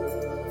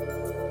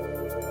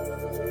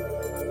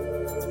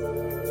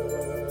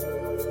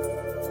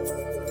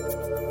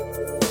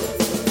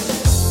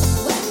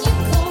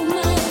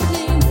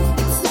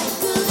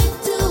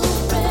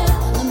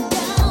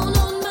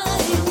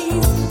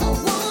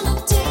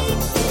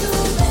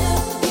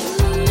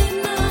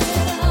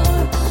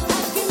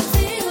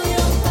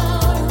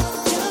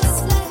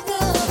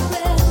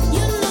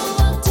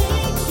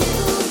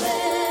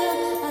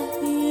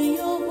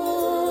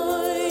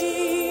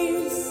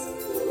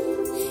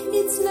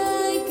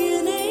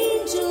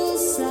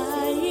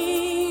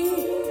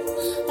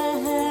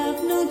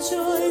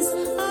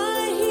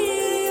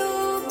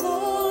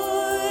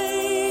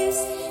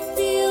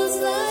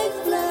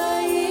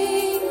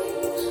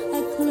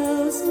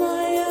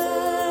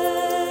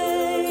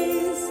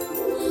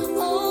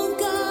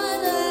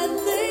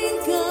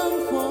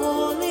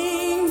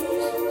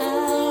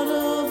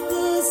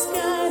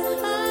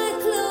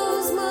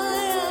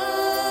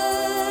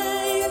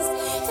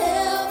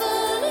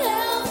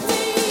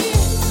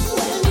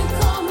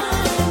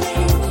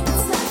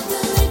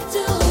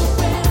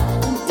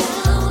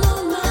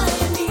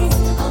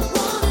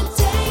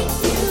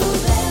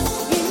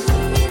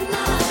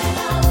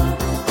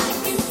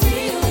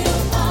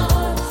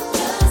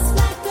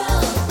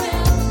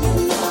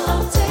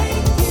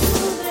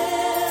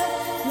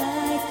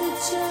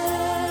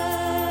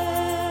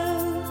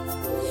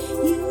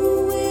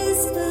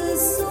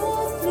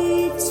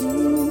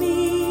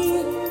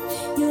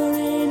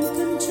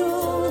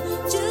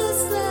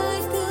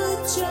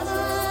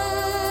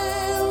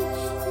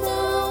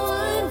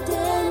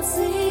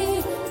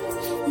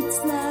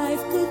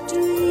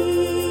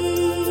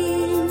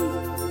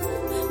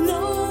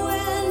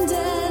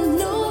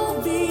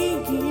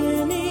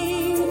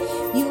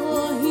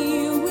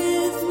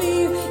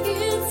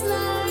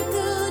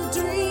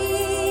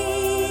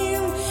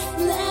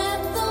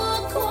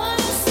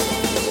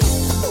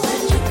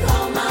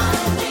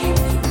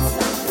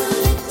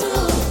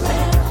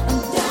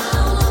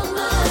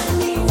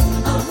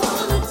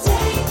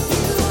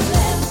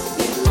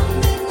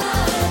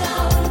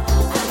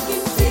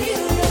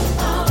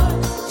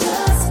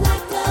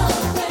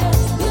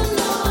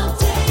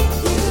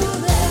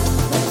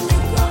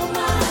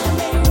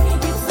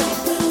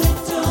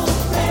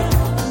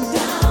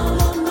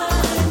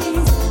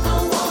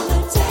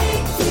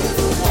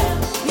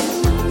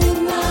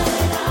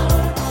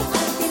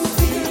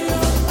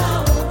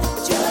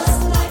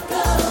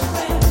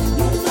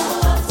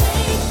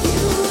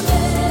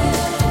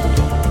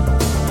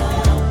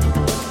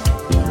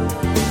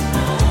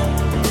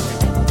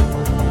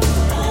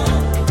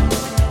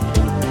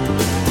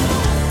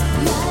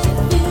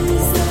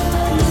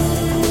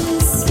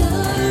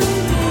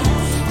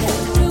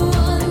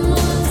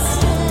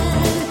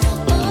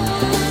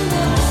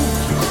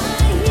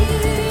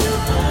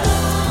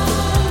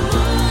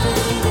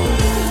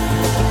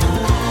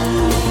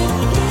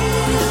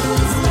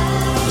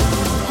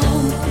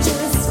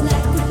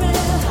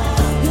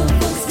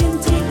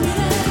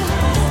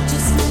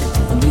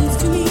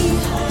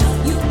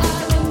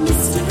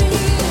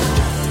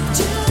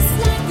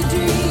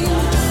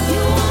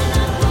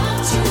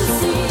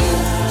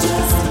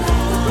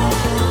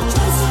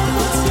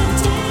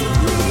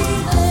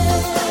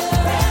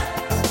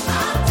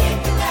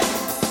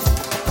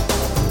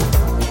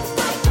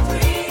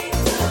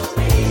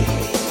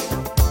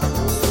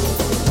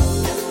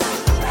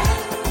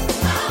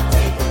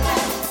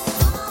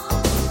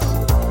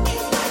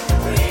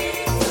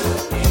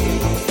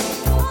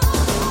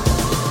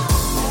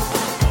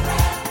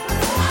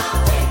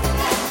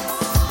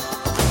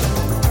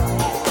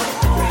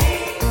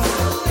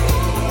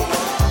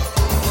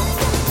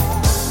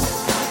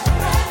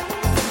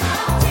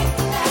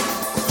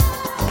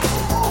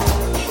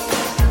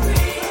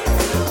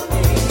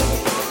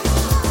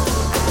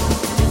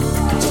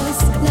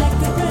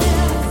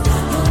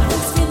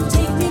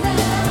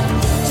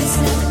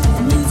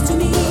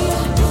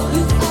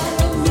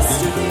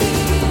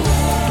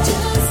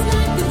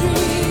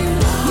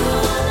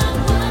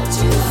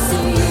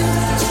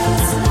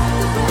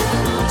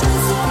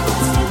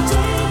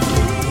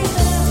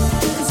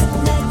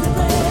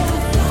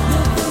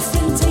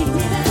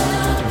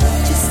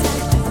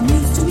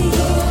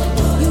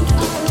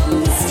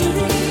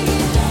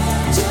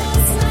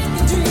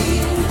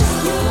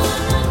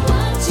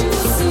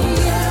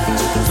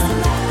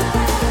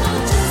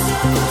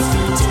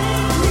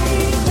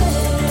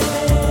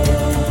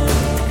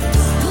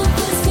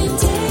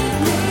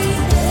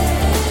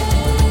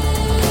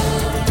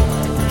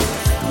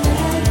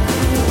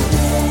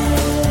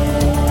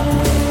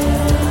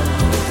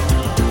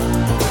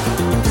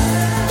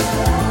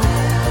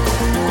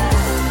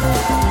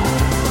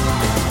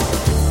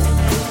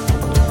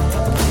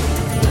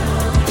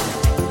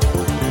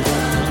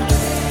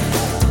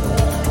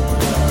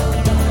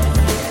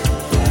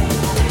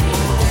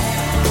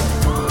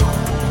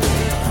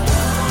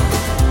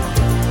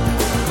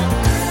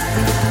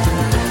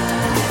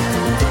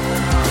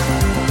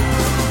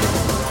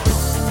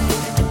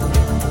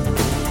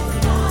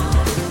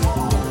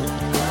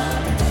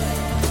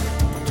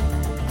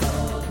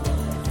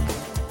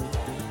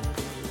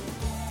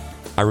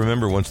 I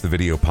remember once the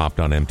video popped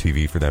on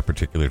MTV for that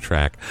particular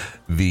track,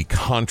 the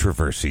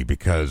controversy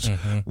because,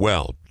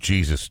 well,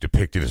 Jesus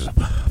depicted as a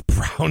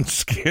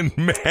brown-skinned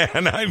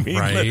man. I mean,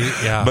 Right,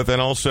 yeah. But then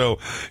also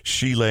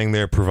she laying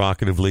there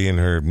provocatively in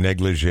her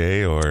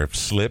negligee or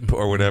slip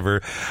or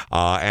whatever,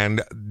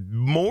 and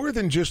more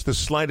than just the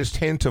slightest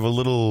hint of a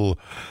little,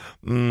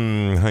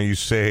 how you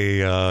say,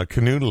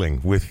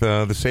 canoodling with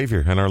the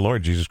Savior and our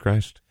Lord Jesus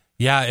Christ.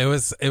 Yeah, it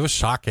was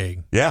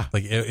shocking. Yeah.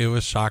 Like it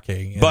was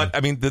shocking. But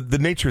I mean, the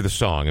nature of the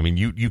song, I mean,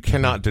 you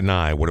cannot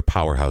deny what a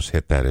powerhouse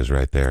hit that is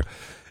right there.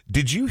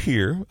 Did you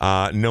hear,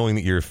 knowing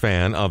that you're a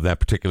fan of that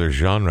particular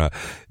genre,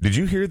 did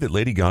you hear that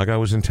Lady Gaga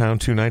was in town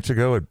 2 nights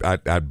ago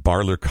at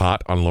Bar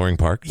Lurcott on Loring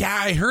Park? Yeah,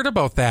 I heard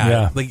about that.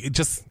 Yeah. Like it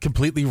just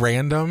completely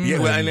random. Yeah,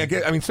 well, and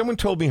I mean, someone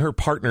told me her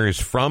partner is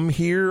from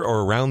here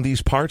or around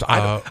these parts.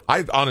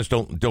 I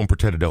honestly don't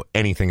pretend to know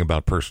anything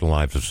about personal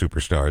lives of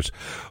superstars,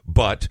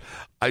 but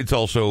it's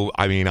also,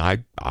 I mean, I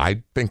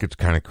think it's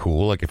kind of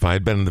cool. Like if I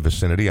had been in the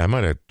vicinity, I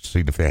might have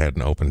seen if they had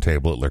an open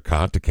table at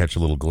Lurcott to catch a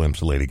little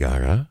glimpse of Lady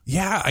Gaga.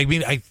 Yeah, I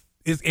mean,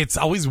 it's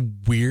always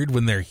weird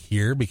when they're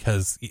here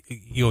because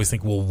you always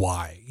think, well,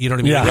 why? You know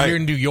what I mean? Yeah. Like, Right. if you're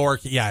in New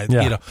York, you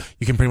know,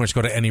 you can pretty much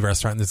go to any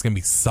restaurant and there's going to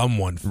be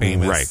someone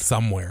famous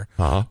somewhere.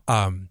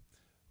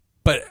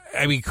 But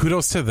I mean,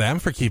 kudos to them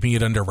for keeping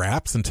it under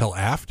wraps until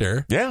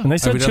after. Yeah. And they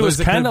said I mean, she was otherwise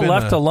it kind of could've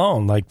been left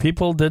alone. Like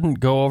people didn't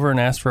go over and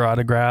ask for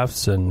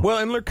autographs. And Well,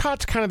 and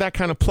Lurcott's kind of that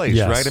kind of place,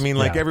 Yes, right? I mean,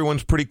 like yeah.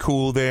 everyone's pretty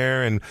cool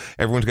there, and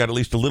everyone's got at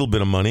least a little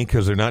bit of money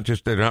because they're not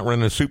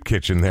running a soup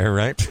kitchen there,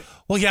 right?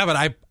 Well, yeah,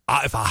 but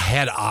if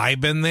I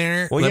been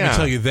there, Well, let yeah. me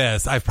tell you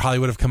this, I probably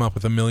would have come up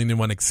with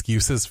 1,000,001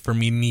 excuses for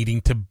me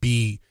needing to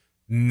be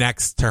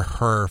next to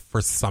her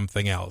for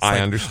something else. I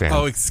Like, understand.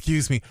 Oh,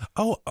 excuse me.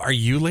 Oh, are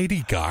you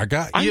Lady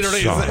Gaga? I'm you know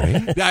what sorry. I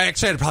mean?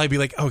 Actually, I'd probably be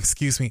like, oh,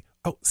 excuse me.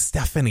 Oh,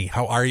 Stephanie,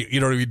 how are you?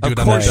 You know what I mean? Do Of it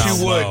on the course down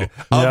you low. would.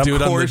 I'll do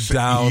Of it on the course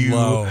down you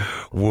low.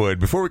 would.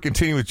 Before we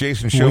continue with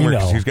Jason We Schommer, know.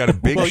 because he's got a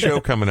big show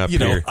coming up You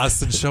know, here. us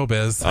and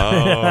showbiz.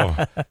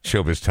 Oh,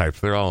 showbiz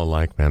types. They're all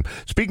alike, man.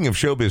 Speaking of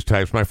showbiz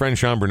types, my friend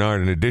Sean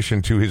Bernard, in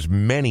addition to his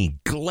many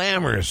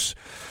glamorous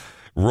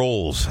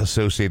roles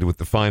associated with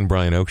the fine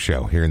Brian Oak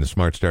Show here in the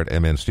Smart Start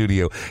MN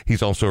studio,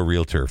 he's also a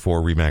realtor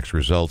for Remax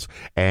Results.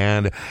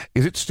 And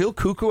is it still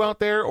cuckoo out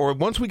there? Or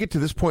once we get to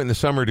this point in the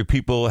summer,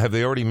 have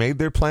they already made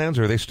their plans,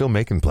 or are they still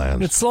making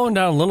plans? it's slowing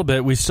down a little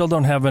bit. We still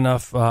don't have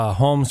enough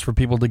homes for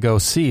people to go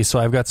see. So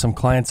I've got some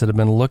clients that have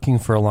been looking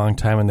for a long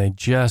time and they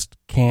just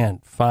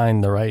can't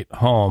find the right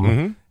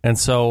home. And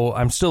so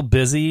I'm still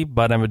busy,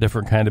 but I'm a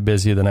different kind of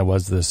busy than I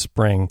was this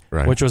spring,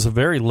 Right. which was a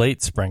very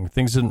late spring.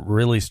 Things didn't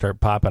really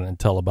start popping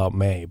until about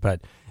May.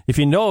 But if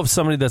you know of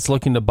somebody that's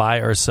looking to buy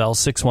or sell,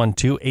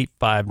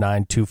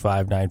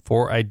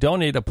 612-859-2594. I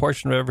donate a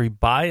portion of every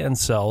buy and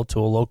sell to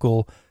a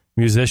local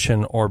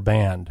musician or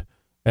band.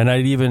 And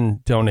I'd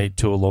even donate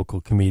to a local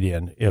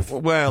comedian if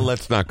Well,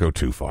 let's not go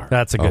too far.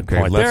 that's a good Okay,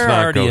 point. let's They're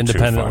not already go too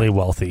independently far.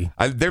 wealthy.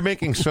 They're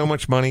making so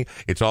much money.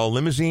 It's all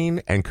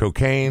limousine and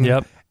cocaine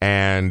Yep.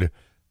 and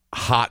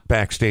hot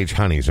backstage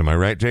honeys. Am I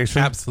right,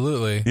 Jason?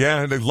 Absolutely.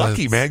 Yeah, they're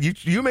lucky, man.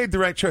 You made the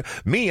right choice.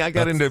 Me, I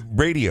got into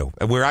radio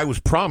where I was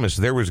promised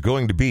there was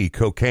going to be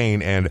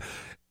cocaine and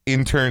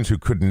interns who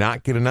could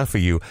not get enough of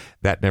you.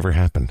 That never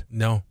happened.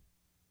 No.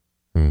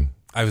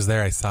 I was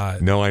there. I saw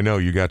it. No, I know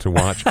you got to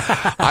watch.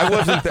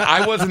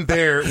 I wasn't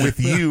there with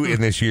you in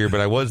this year, but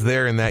I was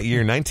there in that year,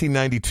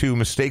 1992.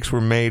 Mistakes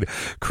were made,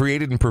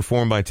 created and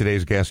performed by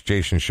today's guest,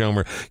 Jason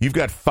Schommer. You've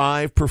got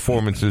 5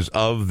 performances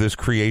of this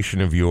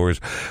creation of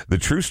yours, the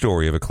true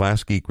story of a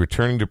class geek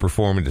returning to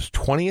perform at his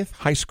 20th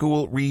high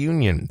school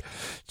reunion.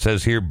 It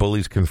says here,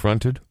 bullies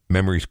confronted,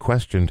 memories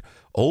questioned,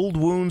 old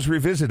wounds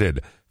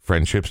revisited,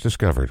 friendships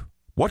discovered.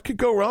 What could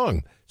go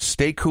wrong?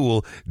 Stay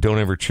cool, don't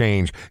ever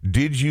change.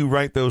 Did you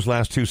write those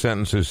last 2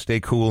 sentences, stay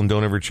cool and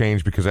don't ever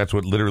change, because that's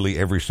what literally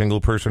every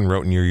single person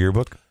wrote in your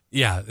yearbook?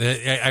 Yeah.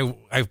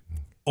 I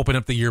opened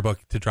up the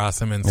yearbook to draw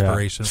some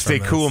inspiration. Stay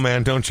from cool, this.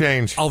 man, don't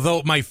change.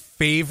 Although my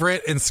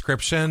favorite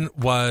inscription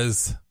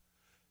was,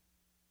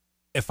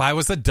 if I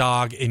was a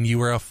dog and you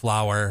were a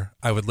flower,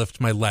 I would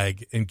lift my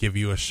leg and give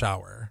you a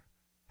shower.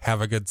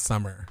 Have a good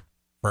summer,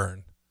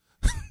 Vern.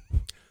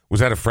 Was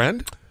that a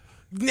friend?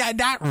 Yeah,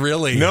 not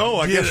really. No,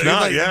 I guess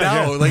not. Like, yeah,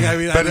 no, yeah. like I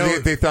mean, I But know,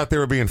 they thought they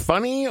were being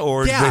funny,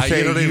 or Yeah, did they say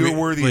you know what I you mean? were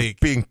worthy Like- of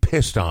being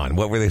pissed on?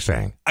 What were they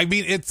saying? I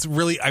mean, it's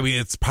really. I mean,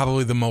 it's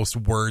probably the most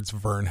words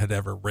Vern had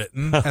ever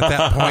written at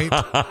that point.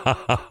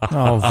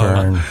 Oh,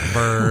 Vern.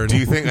 Vern, Do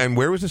you think? And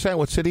where was this at?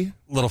 What city?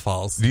 Little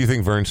Falls. Do you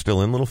think Vern's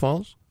still in Little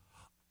Falls?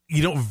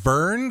 You know,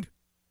 Vern.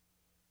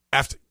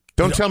 After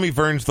Don't tell me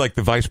Vern's like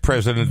the vice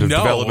president of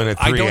development at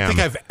 3M. I don't think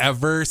I've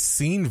ever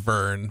seen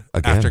Vern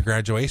Again? after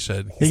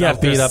graduation. He He's got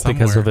out there beat up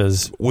because of somewhere.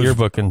 his Was-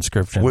 yearbook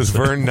inscription. Was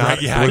Vern not?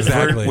 Right, yeah, was,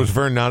 exactly. was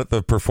Vern not at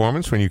the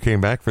performance when you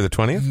came back for the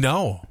 20th?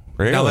 No.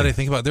 Really? Now that I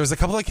think about it, there was a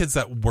couple of kids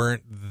that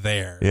weren't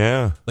there.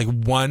 Yeah. Like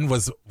one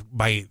was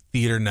my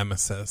theater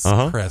nemesis,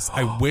 Chris.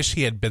 I wish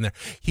he had been there.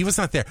 He was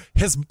not there.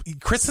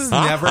 Chris has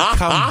never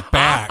come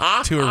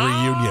back to a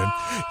reunion.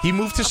 He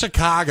moved to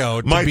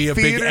Chicago to be a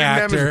big theater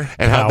actor.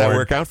 And how'd that Howard.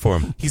 work out for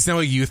him? He's now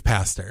a youth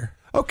pastor.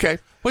 Okay.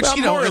 Which, well,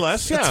 you know, more or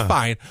less, it's yeah.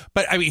 fine.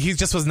 But I mean, he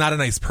just was not a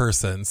nice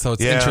person. So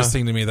it's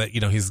interesting to me that,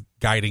 you know, he's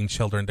guiding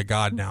children to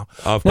God now.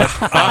 But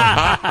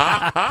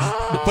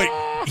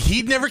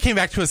he never came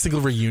back to a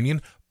single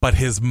reunion, but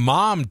his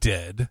mom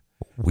did.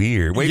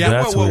 Weird. Wait,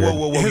 Yeah,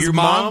 whoa. His Your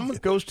mom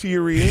goes to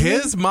your reunion?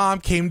 His mom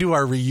came to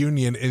our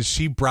reunion and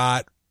she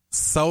brought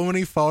so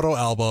many photo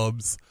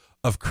albums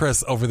of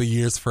Chris over the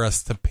years for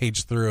us to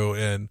page through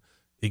and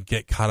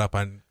get caught up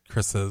on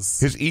Chris's.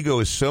 His ego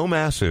is so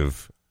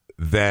massive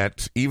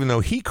that even though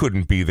he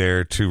couldn't be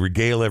there to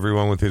regale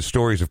everyone with his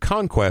stories of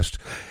conquest,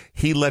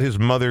 he let his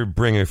mother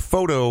bring a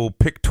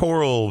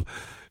pictorial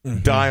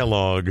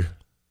dialogue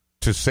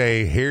to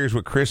say, here's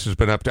what Chris has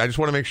been up to. I just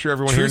want to make sure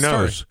everyone True here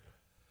knows. story.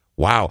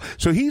 Wow.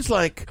 So he's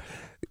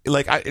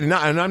and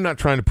I'm not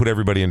trying to put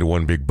everybody into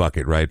one big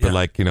bucket, right? But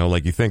like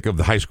you think of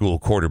the high school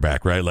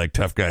quarterback, right? Like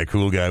tough guy,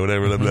 cool guy,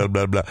 whatever, blah, blah,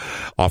 blah, blah.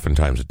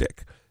 Oftentimes a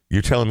dick.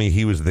 You're telling me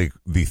he was the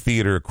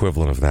theater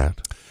equivalent of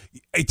that?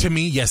 To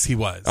me, yes, he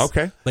was.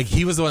 Okay. Like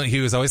he was the one, he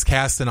was always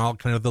cast in all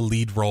kind of the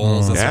lead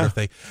roles, that sort of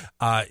thing.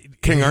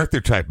 King Arthur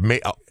type.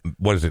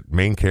 What is it?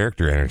 Main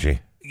character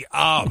energy.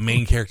 Oh,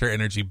 main character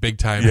energy, big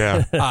time.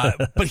 Yeah.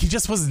 But he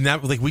just was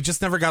never, like, we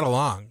just never got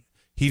along.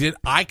 Here's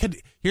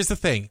the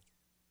thing.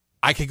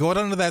 I could go out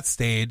onto that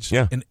stage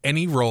in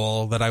any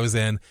role that I was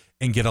in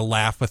and get a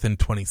laugh within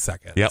 20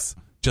 seconds. Yep.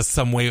 Just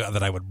some way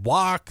that I would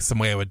walk, some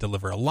way I would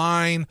deliver a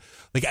line.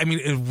 Like, I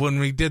mean, when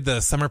we did the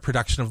summer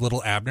production of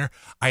Little Abner,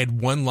 I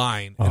had one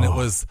line and it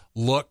was,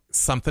 look,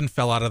 something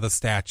fell out of the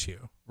statue.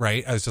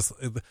 Right? I was just,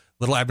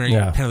 Little Abner,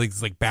 kind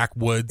of like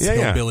backwoods,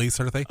 hillbilly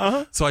sort of thing.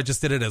 So I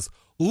just did it as,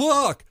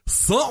 look,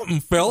 something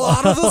fell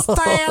out of the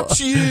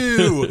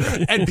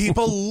statue. And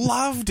people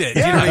loved it.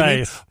 You know what I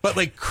mean? But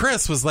like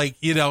Chris was like,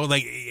 you know,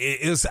 like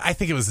it was, I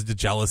think it was the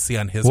jealousy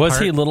on his part. Was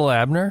he Little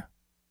Abner?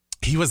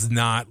 He was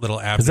not Little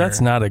Abner. Because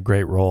that's not a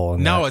great role.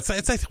 No, it's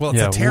a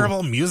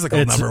terrible musical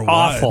it's number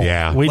awful. one.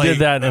 Yeah. We did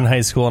that in high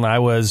school, and I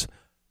was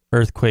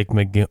Earthquake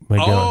McGoon.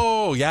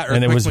 Oh, yeah.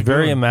 And it was Earthquake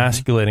very McGoon.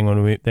 emasculating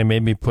when they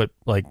made me put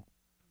like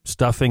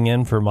stuffing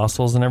in for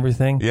muscles and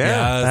everything.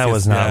 Yeah. That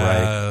was not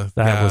right.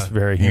 That was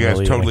very You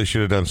humiliating. guys totally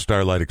should have done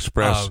Starlight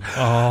Express.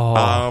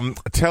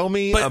 Tell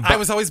me But about... I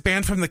was always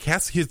banned from the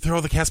cast. He'd throw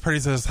the cast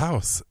parties at his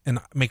house and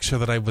make sure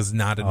that I was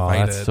not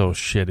invited. That's so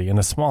shitty. In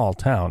a small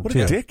town, What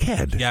too. a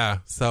dickhead. Yeah,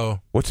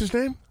 so... What's his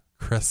name?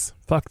 Chris.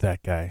 Fuck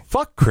that guy.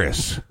 Fuck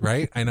Chris.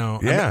 Right? I know.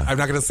 Yeah. I'm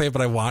not going to say it,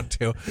 but I want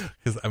to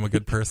because I'm a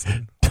good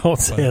person. Don't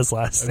say his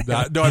last name.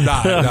 I'm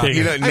not.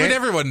 You know, I mean,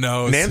 everyone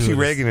knows. Nancy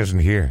Reagan isn't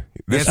here.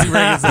 Nancy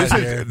Reagan's not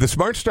here. The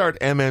Smart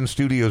Start MN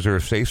studios are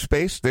a safe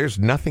space. There's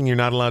nothing you're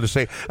not allowed to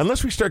say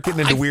unless we start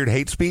getting into weird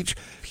hate speech.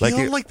 I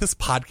feel like this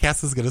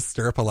podcast is going to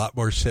stir up a lot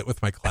more shit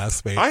with my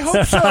classmates. I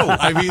hope so.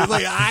 I mean,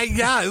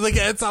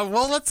 it's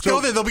let's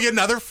go there. There'll be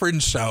another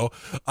fringe show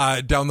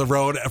down the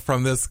road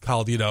from this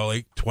called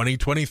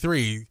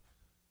 2023.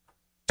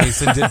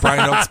 Jason did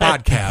Brian Oak's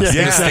podcast.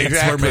 Yeah, Mistakes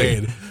exactly. were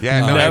made. Yeah,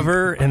 no,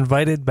 Never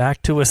invited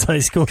back to his high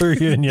school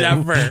reunion.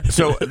 Never.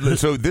 So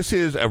this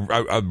is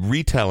a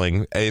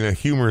retelling in a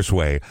humorous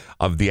way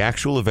of the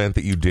actual event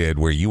that you did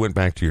where you went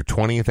back to your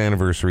 20th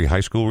anniversary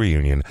high school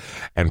reunion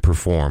and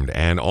performed,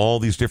 and all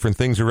these different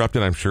things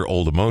erupted. I'm sure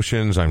old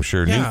emotions, I'm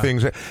sure new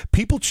things.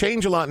 People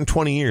change a lot in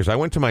 20 years. I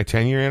went to my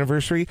 10-year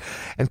anniversary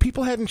and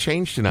people hadn't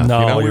changed enough.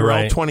 No, we you're were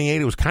all right.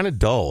 28. It was kind of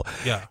dull.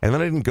 Yeah. And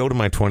then I didn't go to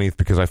my 20th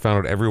because I found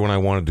out everyone I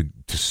wanted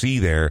to see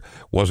there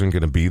wasn't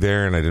going to be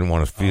there, and I didn't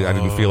want to feel. I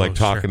didn't feel like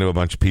talking to a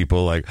bunch of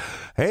people like,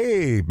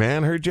 "Hey,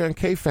 man, heard you on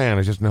K-Fan."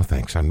 I just no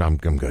thanks. I'm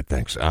good,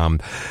 thanks.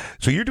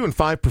 So you're doing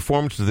 5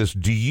 performances of this.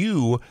 Do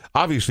you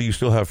obviously you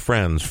still have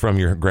friends from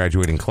your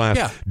graduating class?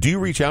 Yeah. Do you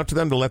reach out to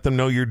them to let them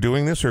know you're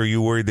doing this, or are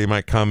you worried they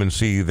might come and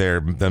see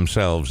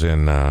themselves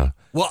in?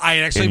 Well, I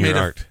actually in your made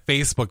a art.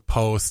 Facebook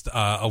post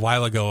a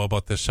while ago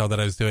about this show that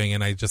I was doing,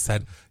 and I just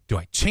said, do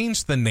I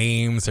change the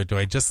names or do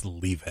I just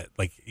leave it?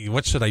 Like,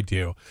 what should I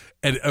do?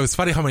 And it was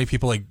funny how many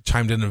people like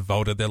chimed in and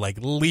voted. They're like,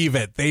 leave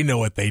it. They know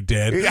what they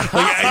did.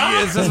 Like,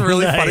 it's just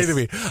really funny to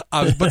me.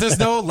 But there's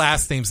no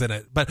last names in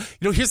it. But,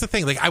 here's the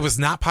thing. Like, I was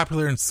not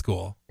popular in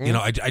school.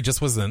 I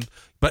just wasn't.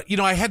 But,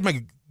 I had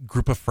my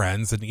group of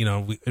friends and,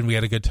 we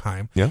had a good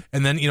time. Yeah.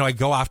 And then, I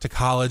go off to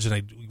college and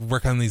I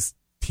work on these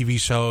TV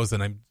shows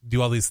and I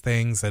do all these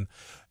things and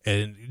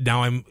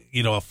now I'm,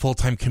 a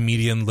full-time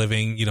comedian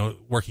living,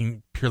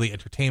 working purely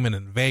entertainment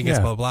in Vegas,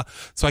 blah, blah, blah.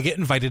 So I get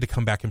invited to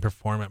come back and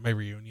perform at my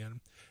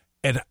reunion.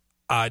 And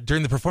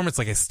during the performance,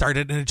 like I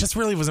started and it just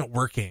really wasn't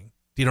working.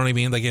 Do you know what I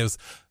mean? Like it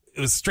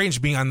was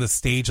strange being on the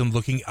stage and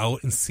looking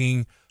out and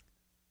seeing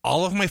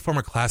all of my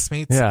former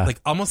classmates,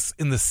 like almost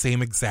in the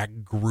same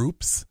exact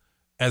groups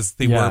as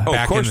they were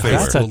back in high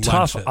That's school a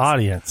tough lunches.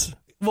 audience.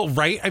 Well,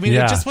 right? I mean,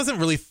 it just wasn't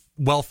really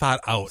well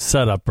thought out.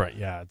 Set up right,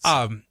 yeah.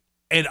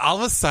 And all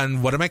of a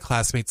sudden, one of my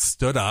classmates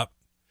stood up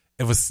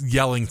and was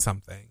yelling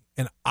something.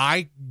 And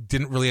I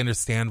didn't really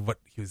understand what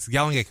he was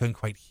yelling. I couldn't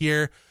quite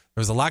hear.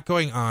 There was a lot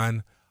going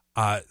on.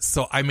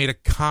 So I made a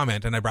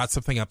comment and I brought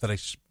something up that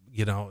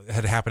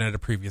had happened at a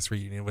previous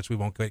reunion, which we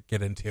won't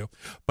get into.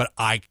 But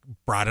I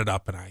brought it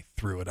up and I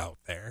threw it out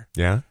there.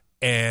 Yeah.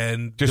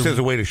 And just as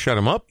a way to shut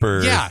him up,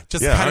 or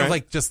just kind of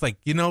like,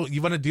 you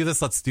want to do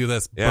this? Let's do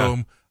this. Yeah.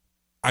 Boom.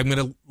 I'm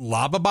going to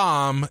lob a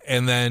bomb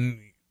and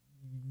then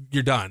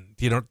you're done.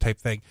 Type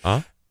thing.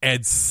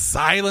 And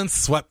silence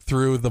swept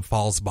through the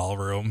Falls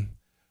Ballroom.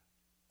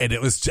 And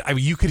it was,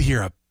 you could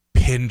hear a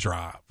pin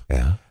drop.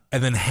 Yeah.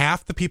 And then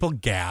half the people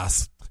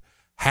gasped,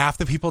 half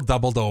the people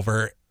doubled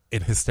over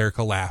in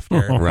hysterical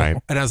laughter. Right.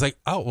 And I was like,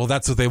 oh, well,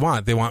 that's what they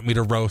want. They want me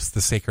to roast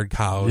the sacred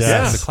cows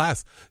Yes. in the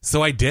class.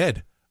 So I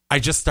did. I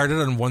just started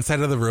on one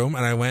side of the room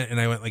and I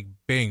went like,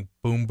 bing,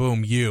 boom,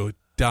 boom, you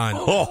done,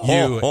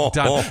 you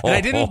done. And I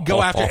didn't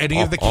go after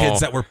any of the kids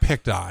that were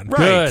picked on.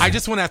 Right. I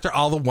just went after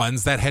all the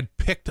ones that had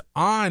picked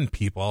on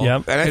people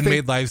Yep. and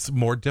made lives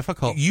more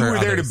difficult. You for were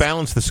there others. to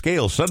balance the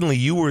scale. Suddenly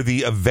you were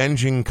the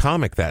avenging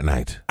comic that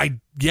night. And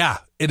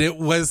it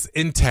was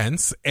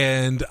intense.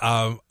 And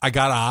I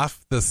got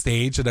off the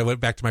stage and I went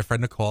back to my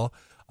friend Nicole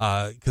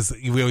because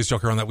we always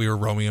joke around that we were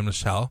Romeo and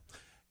Michelle.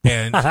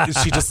 And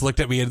she just looked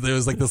at me and there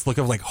was like this look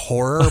of like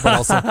horror, but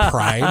also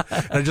pride.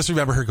 And I just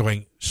remember her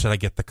going, should I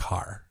get the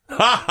car?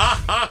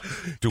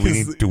 Do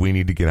we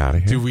need to get out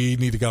of here? Do we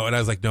need to go? And I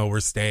was like, no,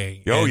 we're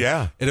staying. Oh, and,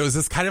 yeah. And it was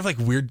this kind of like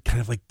weird,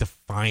 kind of like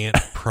defiant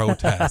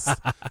protest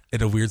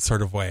in a weird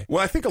sort of way.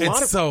 Well, I think it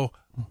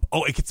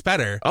gets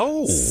better.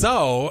 Oh.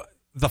 So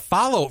the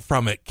fallout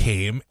from it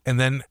came, and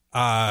then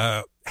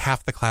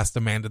half the class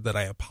demanded that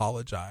I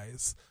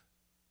apologize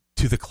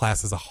to the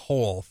class as a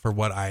whole for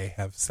what I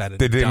have said and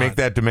Did they done. make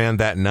that demand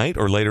that night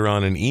or later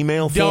on in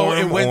email form? No,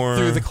 it went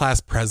through the class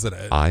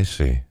president. I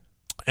see.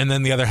 And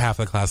then the other half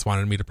of the class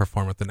wanted me to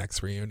perform at the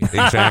next reunion.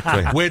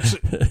 Exactly. Which,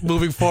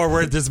 moving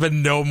forward, there's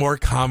been no more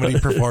comedy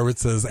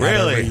performances at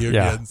a reunion.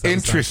 Yeah. So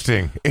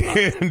Interesting.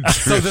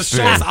 So the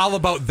show's all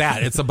about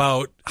that. It's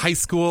about high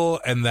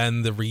school and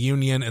then the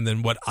reunion and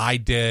then what I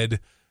did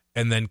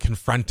and then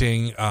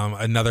confronting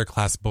another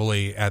class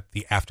bully at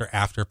the after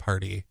Oh.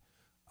 party.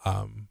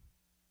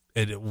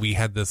 We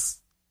had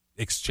this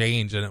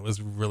exchange and it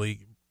was really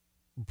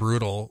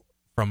brutal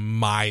from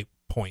my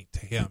point to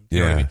him. You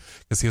know what I mean?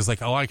 Because he was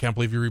like, oh, I can't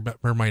believe you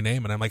remember my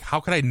name. And I'm like,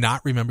 how could I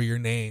not remember your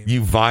name?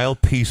 You vile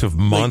piece of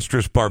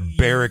monstrous,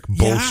 barbaric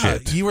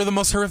bullshit. Yeah, you were the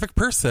most horrific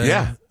person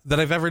that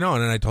I've ever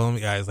known. And I told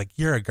him, I was like,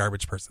 you're a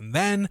garbage person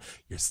then.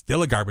 You're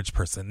still a garbage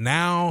person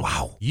now.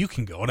 Wow. You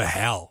can go to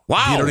hell.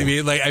 Wow. You know what I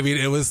mean? Like,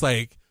 it was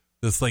like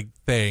this like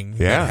thing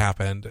that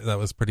happened that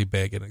was pretty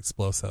big and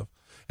explosive.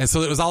 And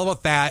so it was all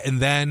about that. And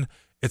then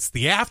it's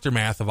the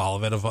aftermath of all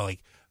of it, of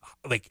like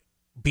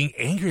being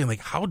angry and like,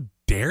 how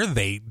dare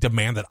they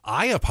demand that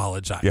I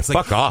apologize? Yeah,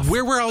 like, fuck off.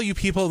 Where were all you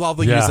people, all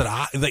the years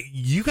that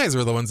you guys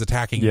were the ones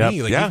attacking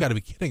me? Like, you've got to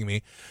be kidding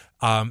me.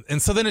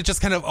 And so then it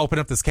just kind of opened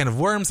up this can of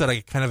worms that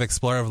I kind of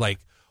explore of like,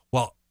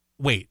 well,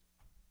 wait,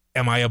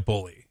 am I a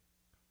bully?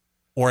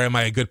 Or am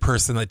I a good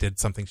person that did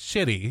something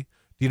shitty? Do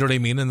you know what I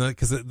mean? And then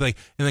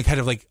kind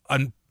of like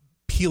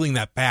peeling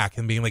that back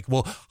and being like,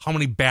 well, how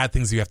many bad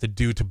things do you have to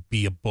do to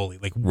be a bully?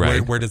 Like,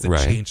 where does it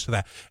change to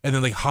that? And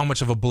then like, how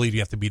much of a bully do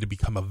you have to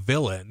become a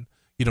villain?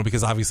 You know,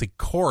 because obviously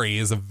Corey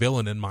is a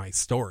villain in my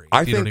story.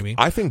 You know what I mean?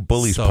 I think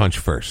bullies punch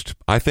first.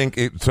 I think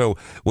so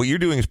what you're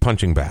doing is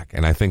punching back,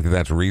 and I think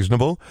that's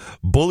reasonable.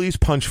 Bullies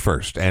punch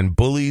first, and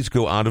bullies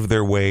go out of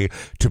their way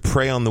to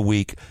prey on the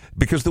weak,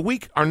 because the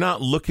weak are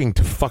not looking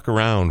to fuck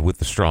around with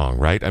the strong,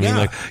 right? I mean,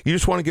 like, you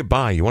just want to get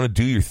by. You want to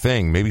do your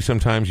thing. Maybe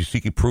sometimes you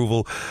seek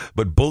approval,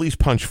 but bullies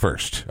punch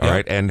first, all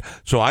right? And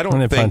so I don't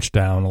think... they punch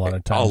down a lot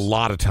of times. A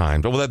lot of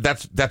times. Well,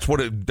 that's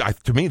what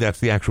to me, that's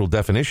the actual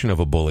definition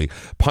of a bully.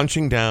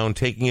 Punching down,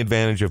 taking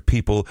advantage of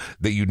people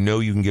that you know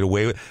you can get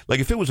away with. Like,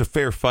 if it was a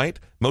fair fight,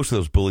 most of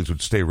those bullies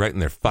would stay right in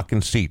their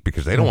fucking seat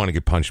because they don't want to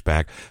get punched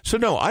back. So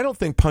no, I don't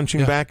think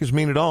punching back is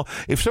mean at all.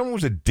 If someone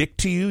was a dick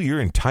to you your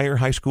entire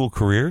high school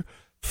career,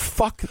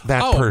 fuck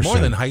that person.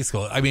 More than high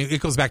school. I mean, it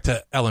goes back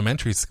to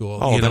elementary school.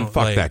 Oh, then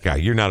fuck that guy.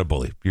 You're not a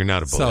bully. You're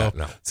not a bully.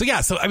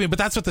 So I mean, but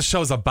that's what the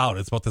show's about.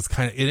 It's about this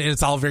kind of,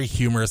 it's all very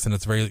humorous and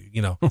it's very,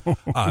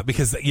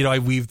 because, I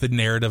weave the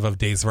narrative of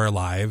Days of Our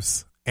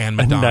Lives and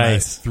Madonna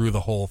through the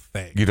whole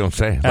thing. You don't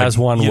say. As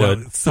one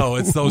would. So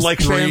it's those like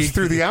three. sands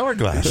through the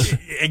hourglass.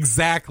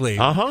 Exactly.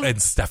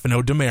 And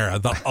Stefano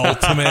DiMera, the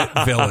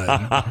ultimate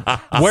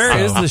villain. Where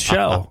is the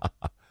show?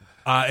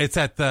 It's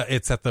at the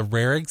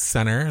Rarig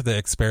Center, the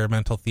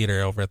experimental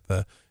theater over at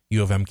the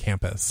U of M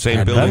campus.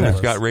 Same building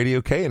that's got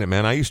Radio K in it,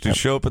 man. I used to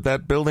show up at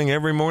that building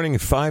every morning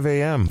at 5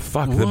 a.m.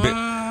 Fuck.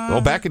 Well,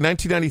 back in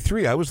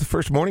 1993, I was the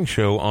first morning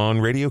show on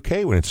Radio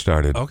K when it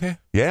started. Okay.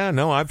 Yeah,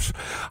 no, I've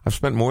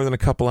spent more than a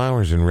couple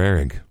hours in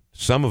Rarig.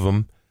 Some of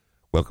them.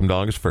 Welcome to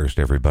August 1st,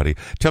 everybody.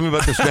 Tell me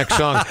about this next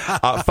song.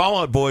 Fall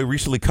Out Boy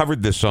recently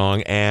covered this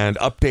song and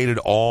updated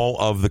all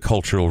of the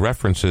cultural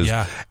references.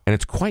 Yeah. And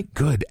it's quite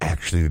good,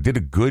 actually. They did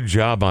a good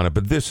job on it,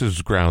 but this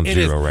is ground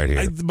zero right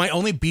here. My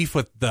only beef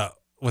with the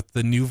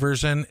new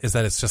version is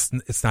that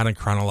it's not in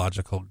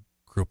chronological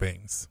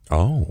groupings.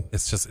 Oh.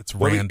 It's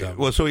random.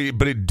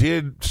 But it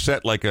did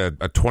set like a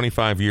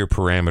 25-year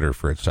parameter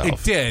for itself.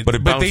 It did. But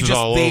it bounces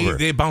all over.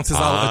 It bounces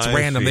all. It's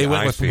random. They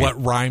went with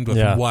what rhymed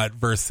with what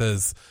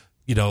versus,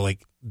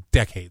 like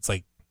decades.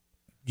 Like,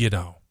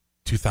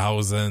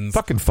 2000s,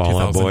 fucking Fall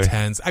Out Boy.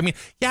 2010s. I mean,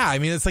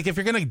 it's like if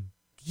you're gonna,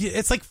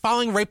 it's like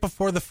falling right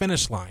before the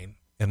finish line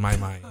in my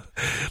mind.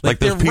 Like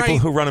those people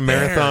who run a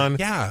marathon,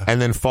 yeah,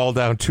 and then fall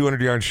down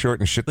 200 yards short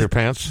and shit their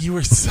pants. You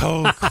were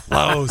so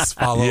close,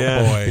 Fall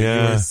Out Boy.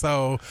 Yeah. You were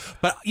so.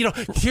 But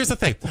here's the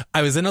thing: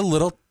 I was in a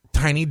little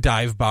tiny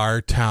dive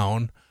bar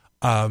town,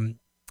 and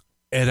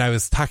I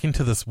was talking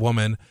to this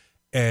woman,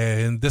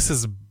 and this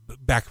is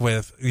back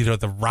with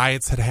the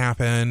riots had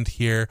happened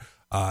here.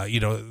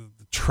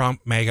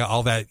 Trump, MAGA,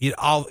 all that,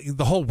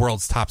 the whole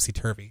world's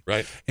topsy-turvy.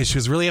 Right. And she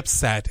was really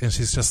upset, and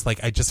she's just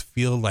like, I just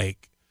feel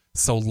like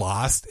so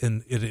lost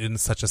in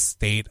such a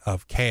state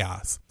of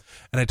chaos.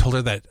 And I told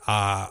her that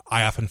I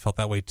often felt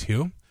that way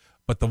too.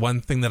 But the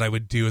one thing that I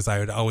would do is I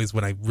would always,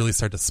 when I really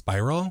started to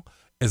spiral,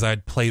 is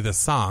I'd play this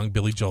song,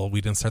 Billy Joel, We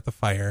Didn't Start the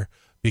Fire,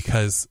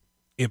 because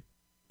it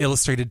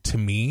illustrated to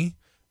me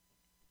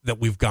that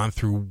we've gone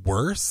through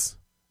worse,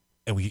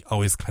 and we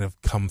always kind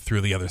of come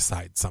through the other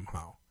side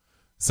somehow.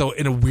 So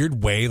in a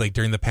weird way, like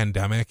during the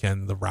pandemic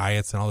and the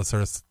riots and all this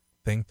sort of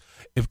thing,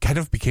 it kind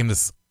of became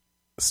this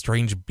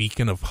strange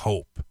beacon of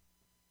hope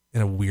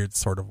in a weird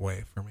sort of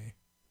way for me.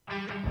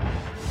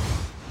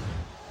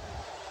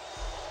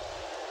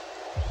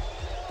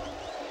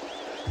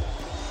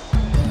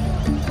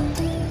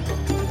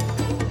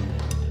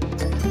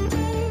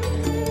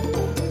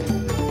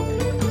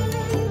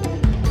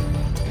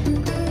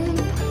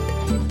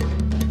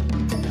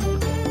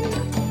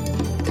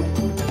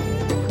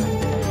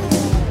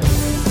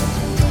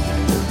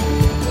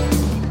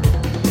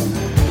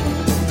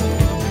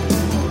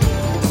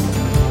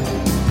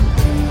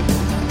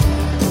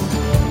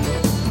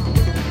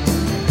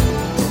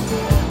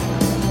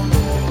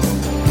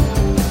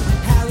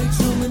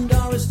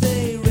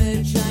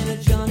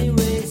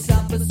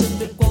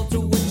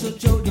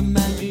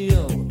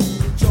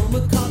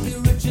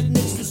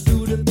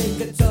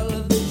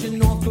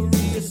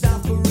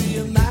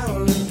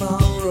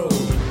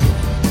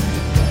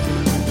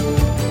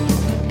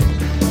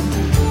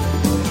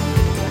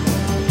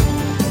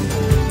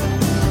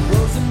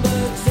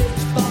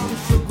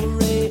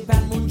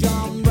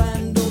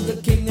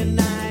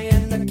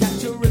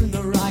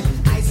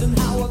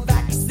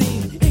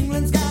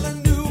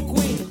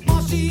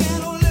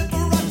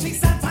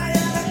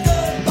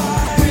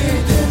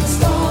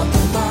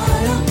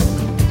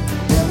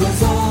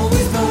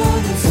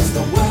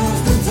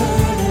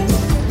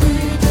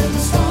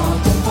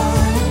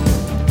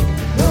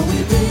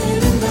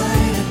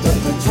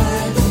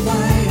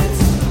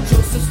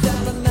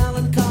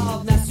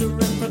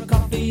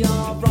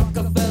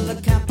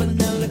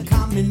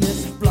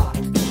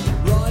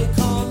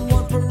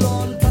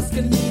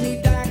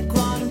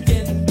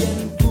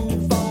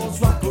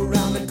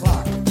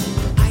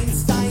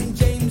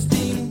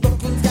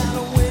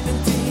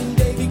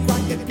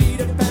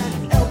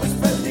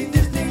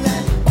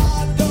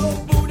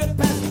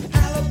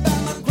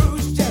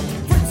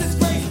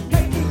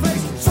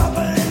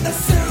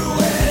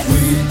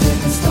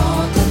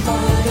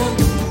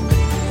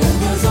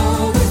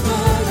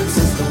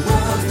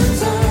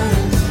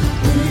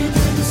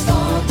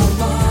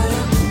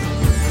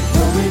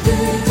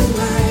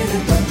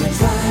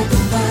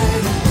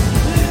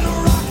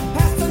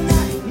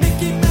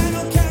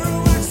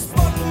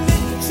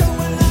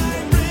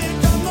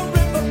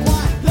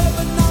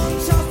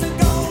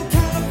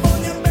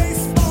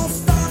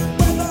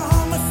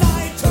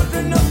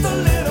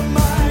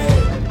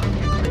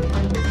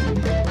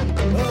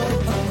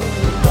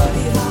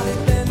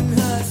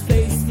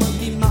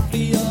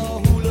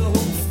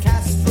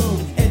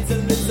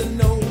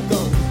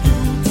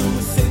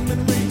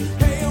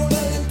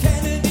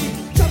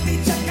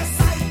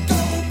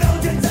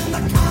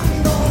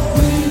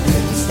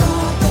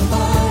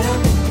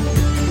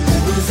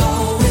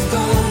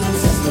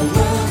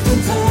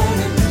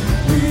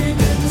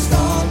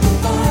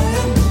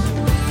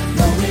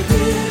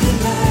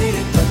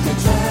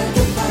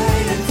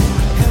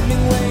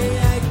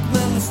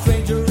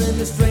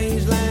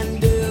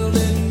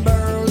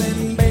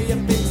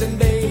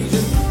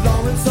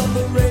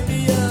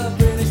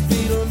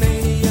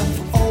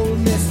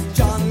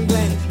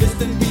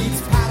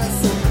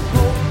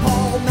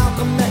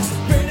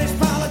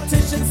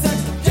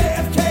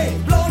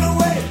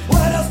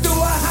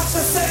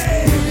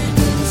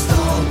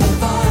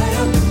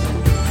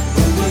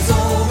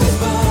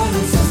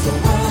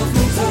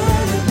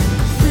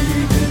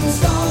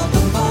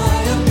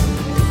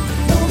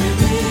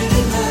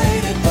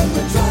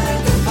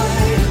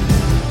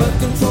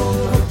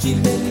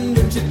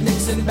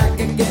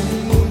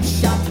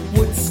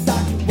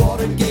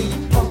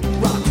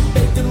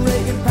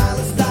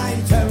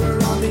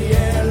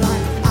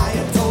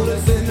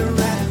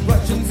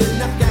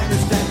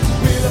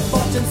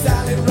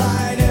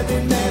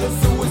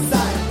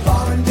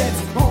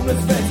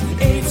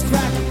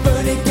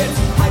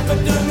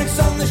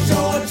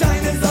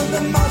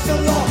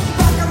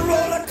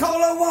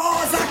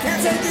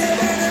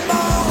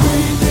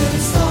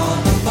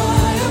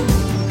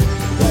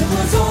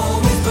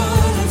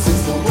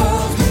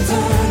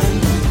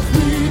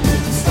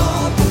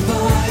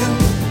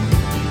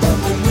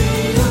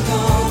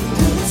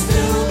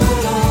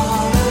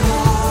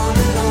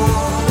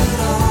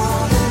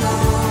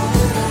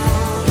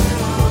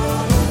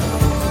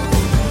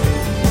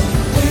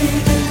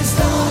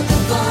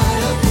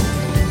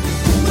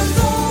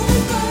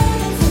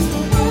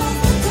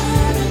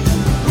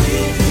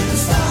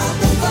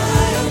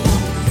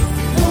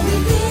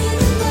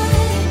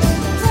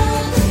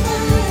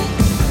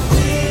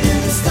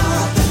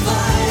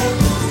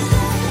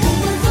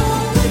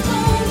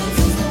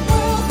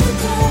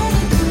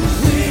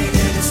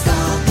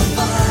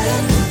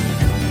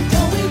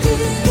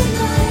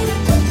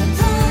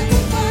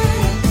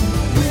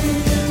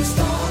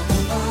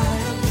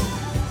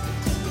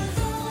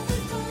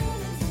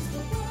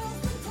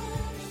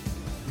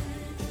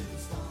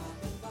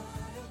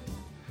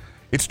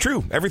 It's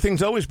true.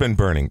 Everything's always been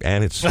burning,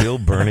 and it's still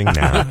burning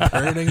now.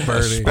 burning.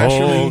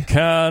 Especially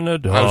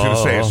Canada. I was going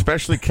to say,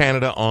 especially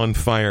Canada on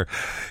fire.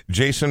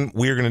 Jason,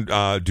 we're going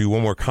to do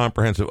one more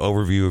comprehensive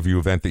overview of your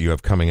event that you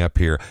have coming up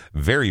here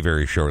very,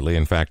 very shortly.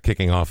 In fact,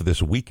 kicking off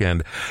this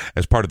weekend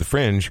as part of the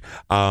Fringe.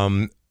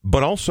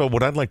 But also,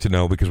 what I'd like to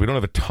know, because we don't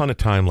have a ton of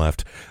time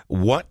left,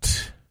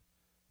 what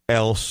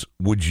else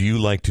would you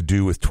like to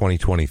do with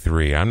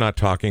 2023? I'm not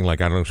talking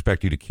like I don't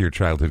expect you to cure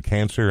childhood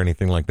cancer or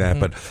anything like that,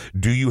 but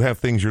do you have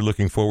things you're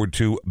looking forward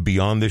to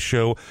beyond this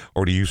show,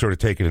 or do you sort of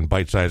take it in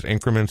bite-sized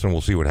increments and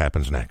we'll see what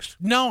happens next?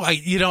 No,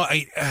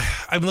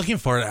 I'm looking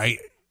forward.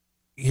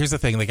 Here's the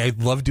thing, like, I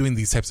love doing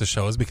these types of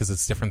shows because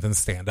it's different than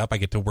stand-up. I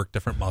get to work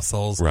different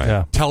muscles, right.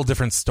 Yeah. Tell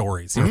different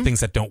stories,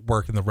 things that don't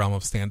work in the realm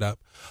of stand-up.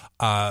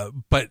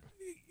 But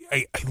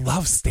I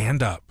love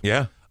stand-up.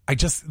 Yeah.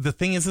 The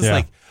thing is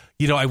like,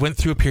 I went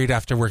through a period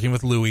after working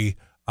with Louis,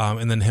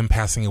 and then him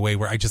passing away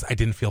where I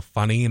didn't feel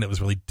funny, and it was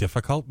really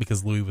difficult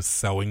because Louis was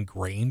so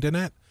ingrained in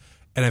it.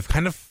 And I've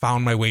kind of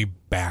found my way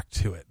back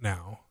to it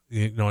now.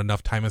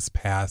 Enough time has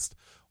passed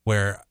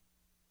where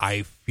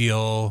I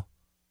feel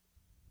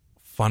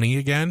funny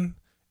again,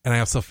 and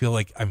I also feel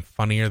like I'm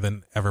funnier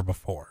than ever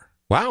before.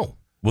 Wow.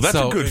 Well, that's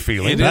a good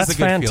feeling. That's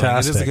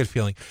fantastic. It is a good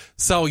feeling.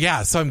 So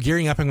I'm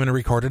gearing up. I'm going to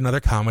record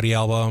another comedy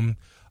album.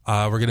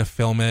 We're going to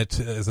film it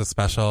as a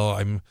special.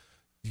 I'm,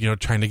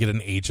 trying to get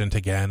an agent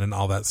again and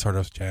all that sort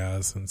of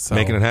jazz. And so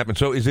making it happen.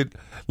 So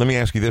let me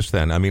ask you this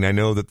then. I mean, I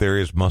know that there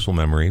is muscle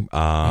memory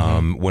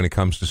when it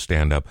comes to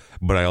stand up,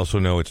 but I also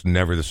know it's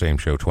never the same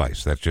show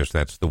twice. That's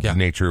the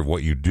nature of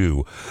what you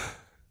do.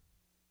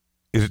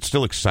 Is it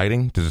still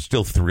exciting? Does it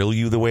still thrill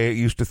you the way it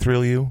used to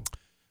thrill you?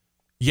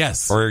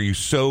 Yes. Or are you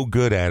so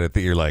good at it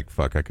that you're like,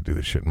 fuck, I could do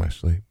this shit in my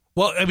sleep?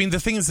 Well, I mean, the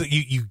thing is that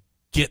you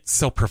get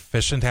so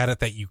proficient at it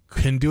that you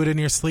can do it in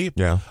your sleep.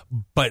 Yeah.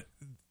 But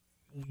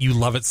you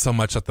love it so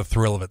much that the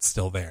thrill of it's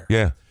still there.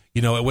 Yeah.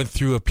 It went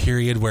through a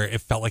period where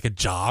it felt like a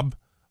job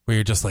where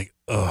you're just like,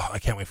 oh, I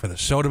can't wait for the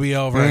show to be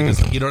over. I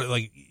just, you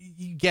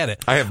get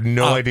it. I have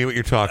no idea what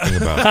you're talking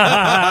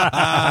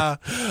about.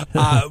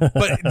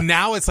 But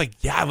now it's like,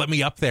 let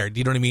me up there. Do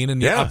you know what I mean?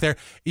 And you're up there,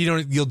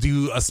 you'll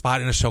do a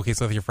spot in a showcase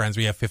with your friends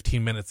where you have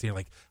 15 minutes and you're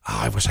like, oh,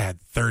 I wish I had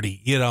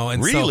 30,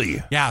 and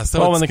really?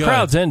 So when the good.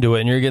 crowd's into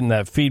it and you're getting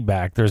that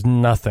feedback, there's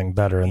nothing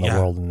better in the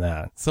world than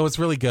that. So it's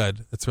really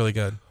good. It's really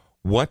good.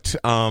 What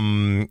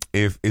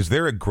is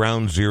there a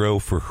ground zero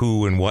for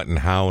who and what and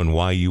how and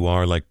why you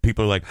are? Like,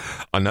 people are like,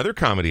 another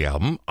comedy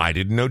album? I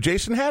didn't know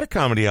Jason had a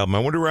comedy album. I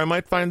wonder where I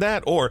might find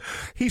that. Or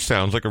he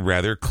sounds like a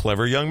rather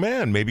clever young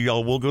man. Maybe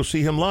we'll go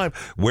see him live.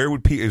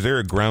 Is there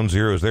a ground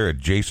zero? Is there a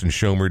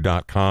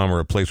JasonSchommer.com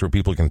or a place where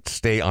people can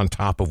stay on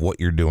top of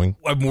what you're doing?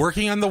 I'm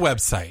working on the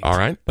website. All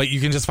right. But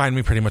you can just find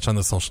me pretty much on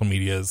the social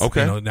medias.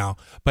 Okay. Now.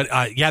 But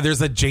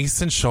there's a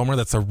Jason Schommer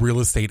that's a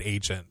real estate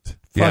agent.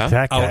 Fuck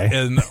that guy.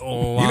 And you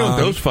know what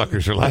those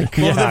fuckers are like.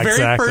 Well, the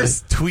very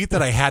first tweet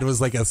that I had was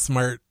like a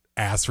smart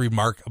ass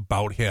remark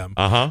about him.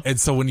 And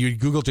so when you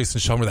Google Jason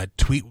Schommer, that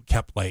tweet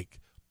kept like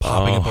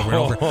popping up over and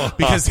over.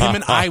 Because him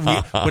and I,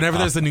 whenever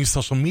there's a new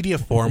social media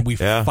forum, we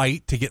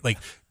fight to get like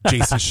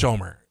Jason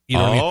Schommer. You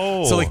know what I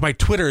mean? So like my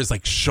Twitter is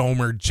like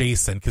Schommer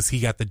Jason because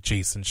he got the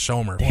Jason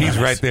Schommer. He's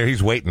right there.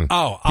 He's waiting.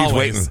 Oh, he's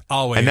always, waiting.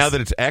 Always. And now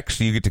that it's X,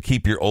 do you get to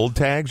keep your old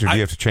tags or do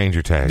you have to change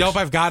your tags? Nope,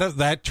 I've got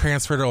that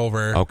transferred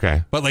over.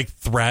 Okay. But like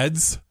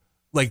Threads,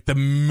 like the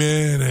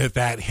minute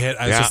that hit,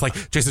 I was just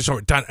like, Jason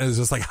Schommer, done. And it was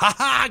just like,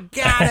 got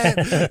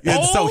it.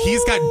 And so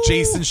he's got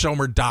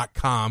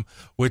JasonSchommer.com,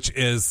 which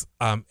is,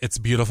 it's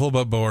beautiful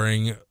but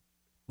boring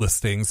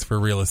listings for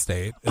real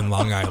estate in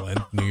Long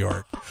Island, New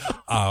York.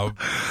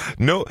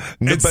 No,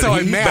 and so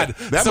I'm mad.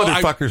 That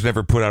motherfucker's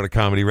never put out a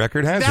comedy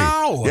record, has he?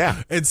 No.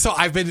 Yeah. And so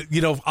I've been,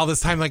 all this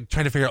time like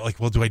trying to figure out like,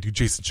 well, do I do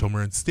Jason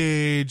Schommer on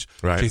stage?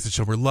 Right. Jason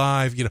Schommer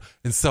live?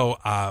 And so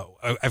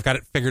I've got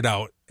it figured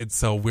out. And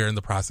so we're in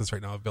the process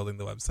right now of building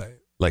the website.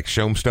 Like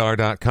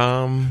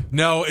Shomstar.com?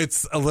 No,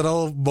 it's a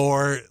little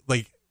more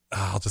like,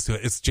 I'll just do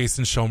it. It's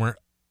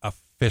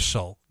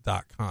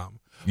JasonSchommerOfficial.com.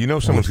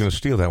 Someone's going to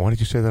steal that. Why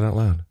did you say that out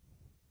loud?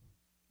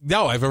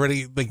 No, I've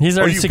already he's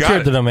already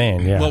secured the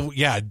domain. Yeah. Well,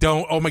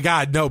 don't. Oh my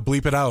God, no,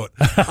 bleep it out.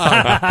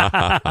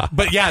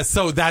 But yeah,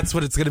 so that's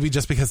what it's going to be.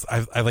 Just because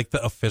I like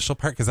the official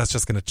part because that's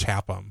just going to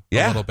chap him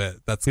a little bit.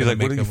 That's he's like,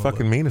 what do you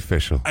fucking mean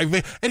official?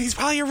 And he's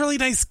probably a really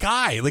nice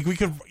guy. Like we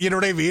could, you know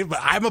what I mean? But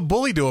I'm a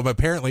bully to him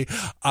apparently.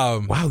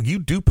 Wow, you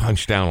do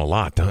punch down a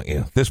lot, don't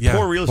you? This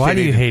poor real estate. Why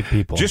do you hate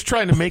people? Just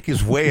trying to make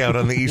his way out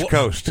on the East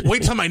Coast.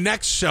 Wait till my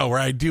next show where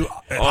I do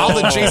all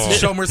the Jason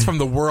Schomers from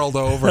the world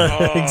over.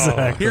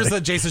 Exactly. Here's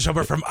the Jason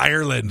Schommer from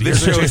Ireland.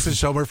 Here's the Jason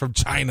Schommer from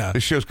China.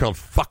 This show's called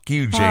Fuck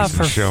You, Jason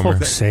for Schommer.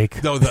 fuck's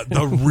sake. No,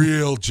 the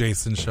real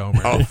Jason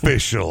Schommer.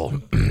 Official.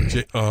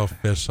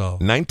 Official.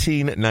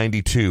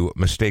 1992,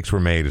 Mistakes Were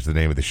Made is the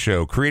name of the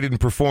show. Created and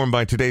performed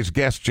by today's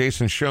guest,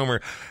 Jason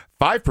Schommer.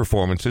 5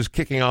 performances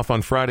kicking off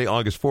on Friday,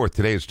 August 4th.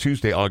 Today is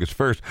Tuesday, August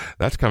 1st.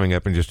 That's coming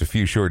up in just a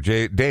few short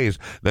days.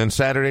 Then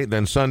Saturday,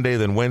 then Sunday,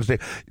 then Wednesday.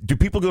 Do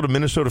people go to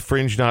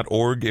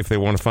minnesotafringe.org if they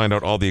want to find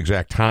out all the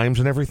exact times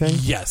and everything?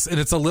 Yes, and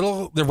it's their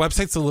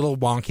website's a little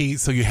wonky,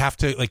 so you have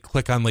to like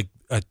click on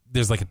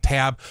there's like a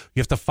tab.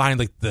 You have to find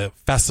like the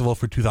festival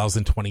for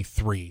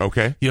 2023.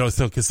 Okay.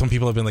 So because some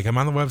people have been like, I'm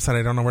on the website,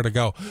 I don't know where to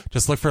go.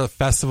 Just look for the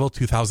festival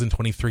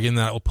 2023, and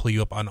that will pull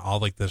you up on all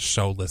like the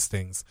show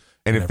listings.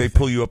 And if they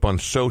pull you up on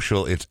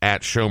social, it's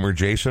at Schommer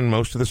Jason,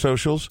 most of the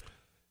socials?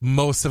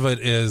 Most of it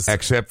is.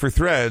 Except for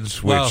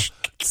Threads, which...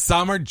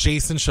 some are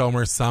Jason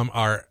Schommer, some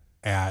are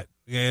at...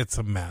 It's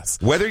a mess.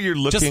 Whether you're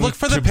looking... Just look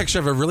for the picture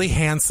of a really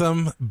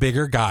handsome,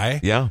 bigger guy.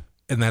 Yeah.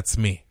 And that's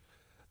me.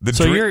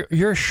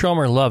 You're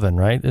Schommer lovin',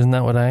 right? Isn't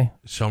that what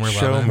Schommer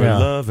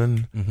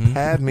lovin',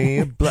 had me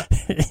a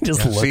he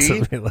just looks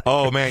at me like,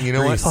 oh man, you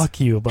know what? Fuck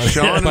you, buddy.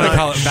 Sean and I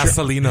call it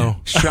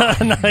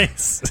Vaselino.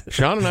 Nice.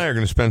 Sean and I are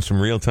going to spend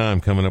some real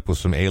time coming up with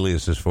some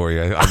aliases for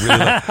you.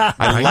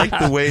 I like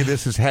the way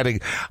this is heading.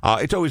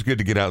 It's always good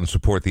to get out and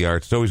support the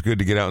arts. It's always good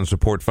to get out and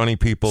support funny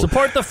people.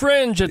 Support the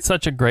Fringe. It's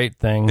such a great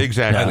thing.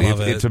 Exactly. Yeah,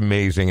 It's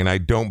amazing, and I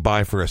don't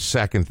buy for a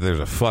second that there's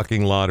a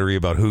fucking lottery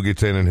about who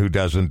gets in and who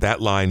doesn't.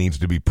 That lie needs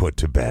to be put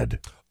to bed.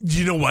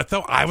 You know what,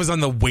 though? I was on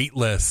the wait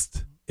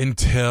list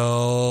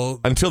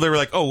until they were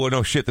like, oh, well,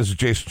 no, shit, this is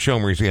Jason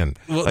Schommer, he's in.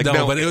 Well,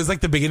 no, but it was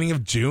like the beginning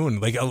of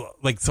June.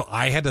 So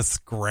I had to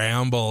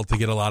scramble to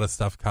get a lot of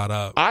stuff caught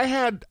up. I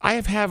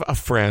have a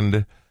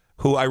friend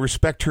who I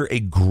respect her a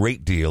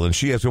great deal, and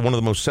she has one of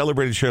the most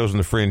celebrated shows on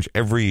the Fringe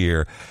every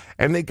year,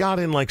 and they got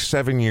in like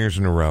 7 years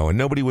in a row, and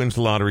nobody wins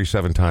the lottery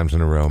 7 times in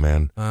a row,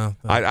 man.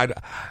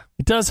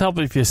 It does help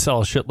if you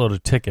sell a shitload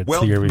of tickets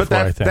the year before, but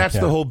I think. that's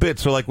the whole bit.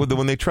 So, like,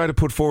 when they try to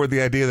put forward the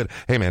idea that,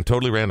 hey, man,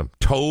 totally random.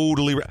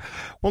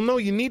 Well, no,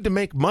 you need to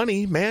make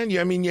money, man.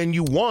 And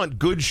you want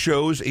good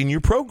shows in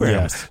your program.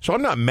 Yes. So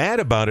I'm not mad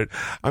about it.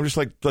 I'm just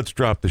like, let's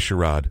drop the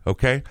charade,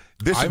 okay?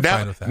 I'm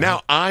fine with that.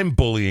 Now I'm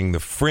bullying the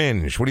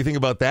Fringe. What do you think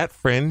about that,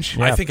 Fringe?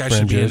 I think I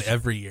should be in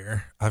every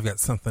year. I've got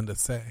something to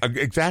say.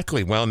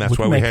 Exactly. Well, and that's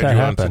why we had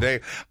you on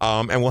today.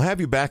 And we'll have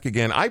you back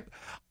again.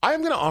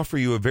 I'm going to offer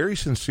you a very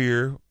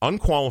sincere,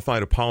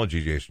 unqualified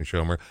apology, Jason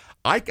Schommer.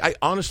 I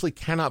honestly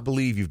cannot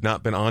believe you've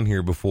not been on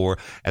here before,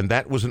 and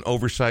that was an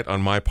oversight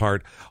on my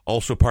part,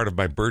 also part of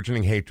my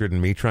burgeoning hatred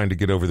and me trying to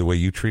get over the way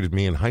you treated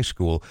me in high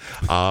school.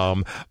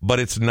 But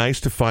it's nice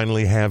to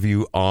finally have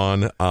you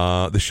on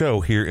the show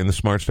here in the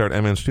Smart Start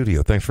MN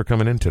studio. Thanks for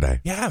coming in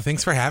today. Yeah,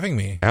 thanks for having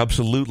me.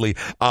 Absolutely.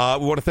 We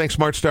want to thank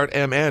Smart Start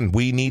MN.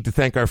 We need to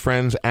thank our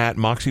friends at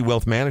Moxie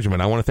Wealth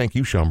Management. I want to thank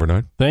you, Sean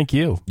Bernard. Thank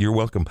you. You're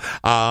welcome.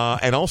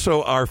 And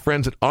also our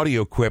friends at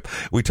Audio Quip.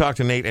 We talked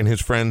to Nate and his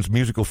friends,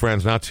 musical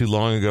friends, not too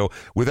long ago.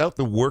 Without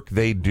the work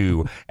they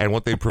do and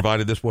what they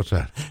provided what's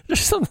that? There's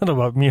something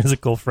about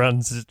musical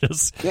friends. It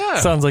just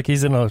sounds like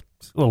he's in a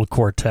little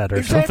quartet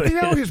or something.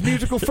 His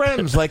musical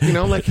friends, like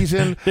he's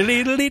in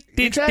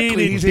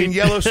he's in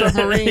Yellow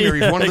Submarine or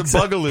he's one of the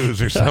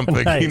Bugaloos or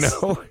something. Nice.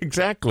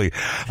 Exactly.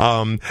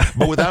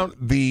 But without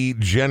the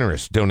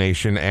generous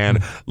donation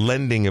and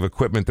lending of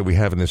equipment that we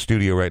have in the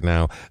studio right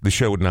now, the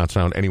show would not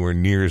sound anywhere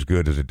near as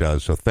good as it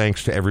does. So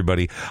thanks to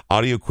everybody.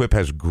 Audio Quip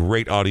has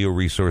great audio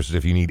resources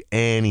if you need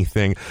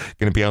anything.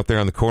 Going to be out there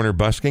on the corner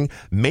busking.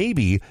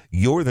 Maybe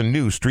you're the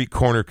new street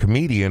corner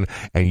comedian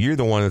and you're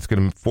the one that's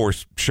going to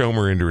force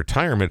Schommer into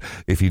retirement.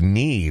 If you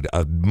need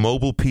a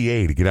mobile PA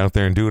to get out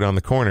there and do it on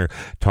the corner,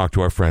 talk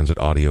to our friends at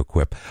Audio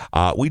Quip.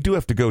 We do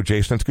have to go,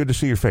 Jason. It's good to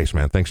see your face,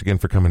 man. Thanks again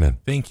for coming in.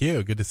 Thank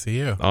you. Good to see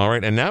you. All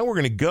right, and now we're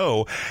going to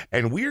go,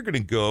 and we are going to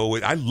go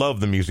with, I love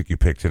the music you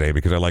picked today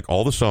because I like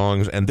all the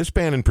songs, and this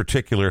band in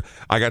particular,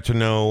 I got to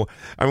know,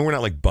 I mean, we're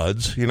not like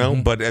buds,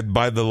 but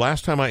by the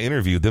last time I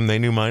interviewed them, they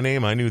knew my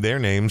name, I knew their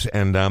names,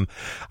 and I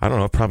don't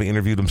know, I've probably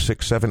interviewed them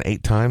 6, 7,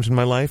 8 times in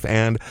my life,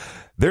 and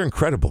they're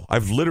incredible.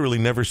 I've literally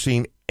never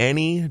seen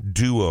any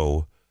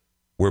duo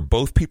where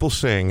both people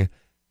sing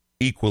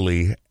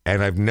equally,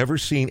 and I've never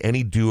seen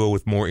any duo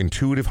with more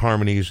intuitive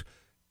harmonies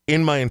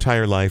in my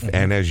entire life.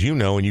 And as you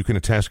know, and you can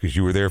attest because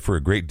you were there for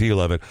a great deal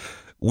of it,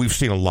 we've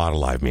seen a lot of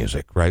live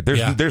music, right?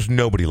 There's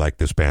nobody like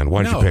this band.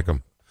 Why did you pick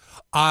them?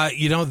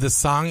 The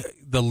song,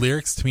 the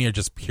lyrics to me are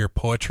just pure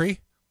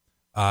poetry.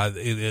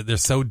 They're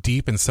so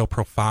deep and so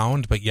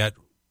profound, but yet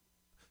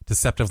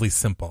deceptively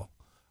simple.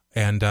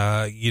 And,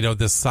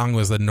 this song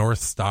was a North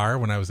Star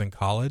when I was in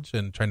college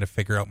and trying to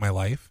figure out my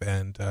life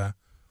and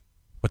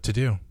what to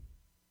do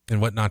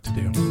and what not to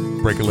do.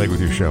 Break a leg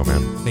with your show,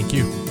 man. Thank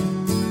you.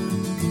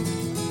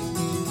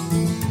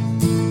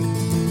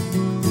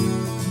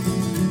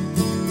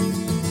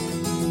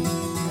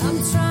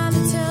 I'm trying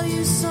to tell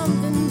you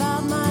something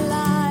about my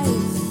life.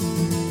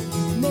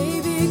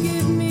 Maybe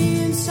give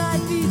me insight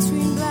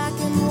between black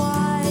and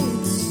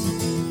white.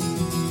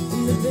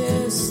 And the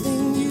best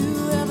thing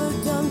you ever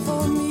done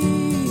for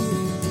me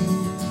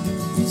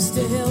used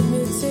to help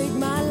me take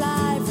my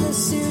life less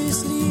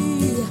seriously.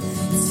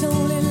 It's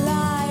only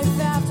life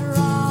after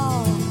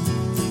all.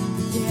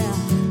 Yeah.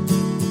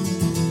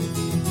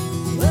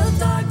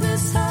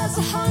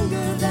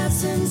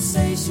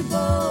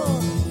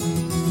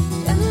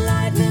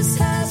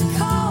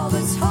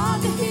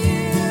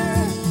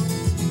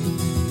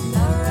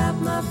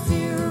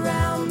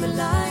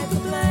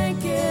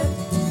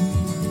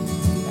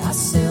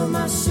 sail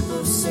my ship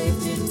of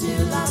safety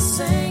till I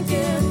sank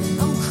it.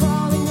 I'm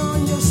crawling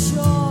on your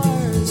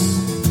shores.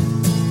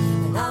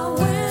 And I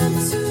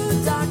went to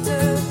the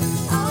doctor,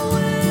 I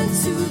went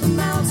to the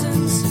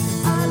mountains,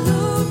 I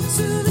looked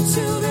to the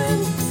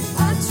children,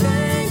 I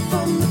drank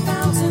from the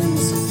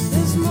fountains.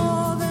 There's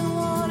more than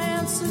one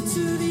answer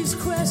to these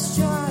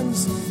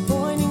questions,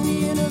 pointing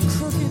me in a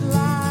crooked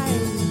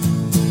line.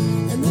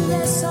 And the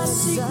less I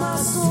seek my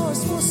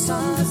source for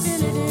some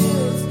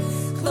definitive,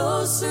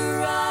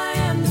 closer I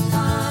am to find.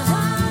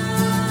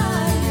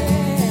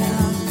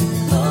 Yeah,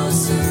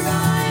 closer I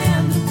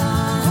am to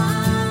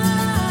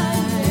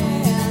find.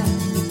 Yeah.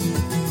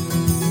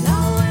 And I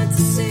went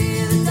to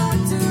see the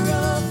doctor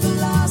of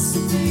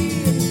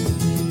philosophy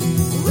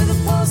with a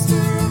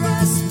poster of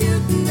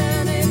Rasputin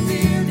and a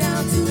beard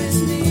down to his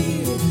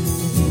knee.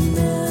 He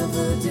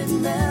never did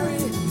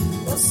marry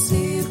or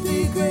see a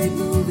big great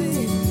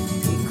movie.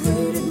 He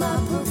graded my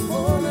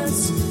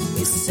performance.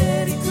 He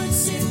said he could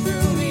see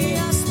through me.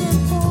 I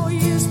spent 4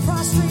 years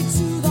prostrate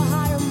to the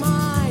higher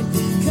mind.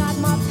 Got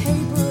my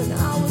paper and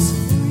I was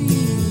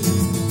free.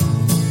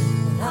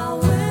 And I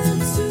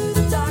went to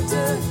the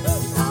doctor,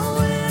 I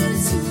went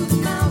to the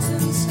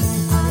mountains,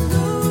 I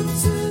looked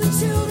to the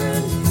children,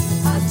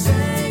 I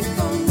drank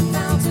from the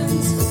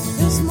fountains.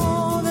 There's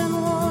more than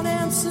one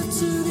answer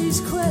to these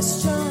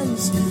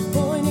questions,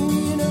 pointing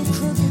me in a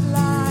crooked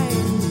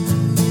line.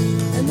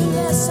 And the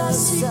less I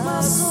seek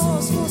my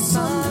source for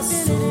some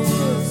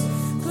definitive,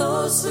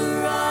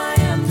 closer I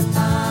am to find.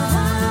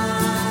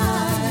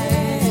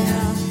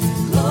 Yeah,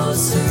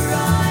 closer I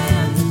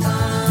am to find.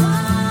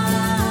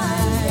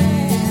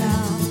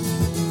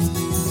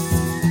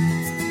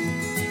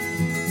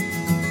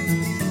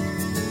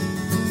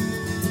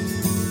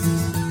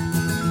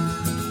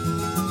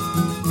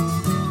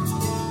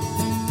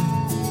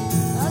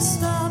 I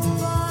stopped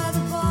by the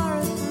bar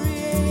at 3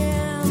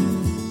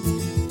 a.m.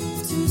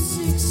 to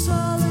seek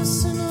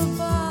solace in a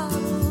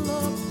bottle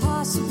or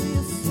possibly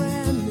a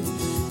friend.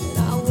 And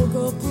I woke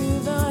up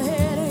with a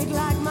headache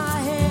like my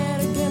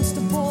head against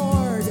a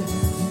board,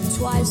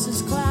 twice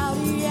as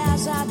cloudy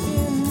as I'd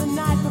been the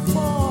night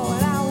before.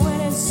 And I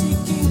went in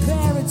seeking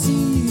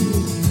clarity.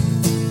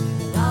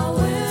 And I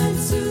went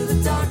to the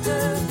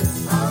doctor,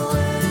 I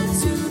went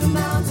to the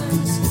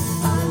mountains,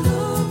 I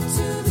looked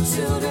to the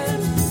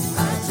children, I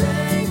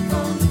drank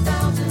from the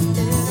fountain.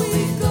 And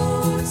we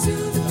go to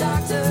the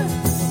doctor,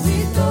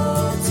 we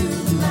go to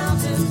the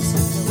mountains,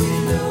 we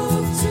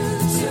look to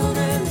the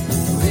children,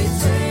 we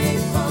drink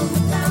from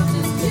the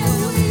fountain. Yeah,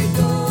 we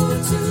go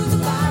to the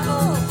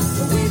Bible,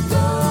 we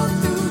go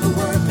through the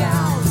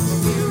workout,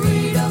 we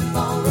read up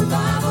on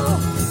revival,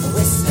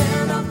 we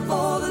stand up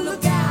for the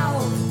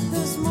lookout.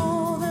 There's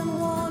more than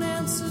one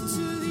answer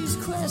to these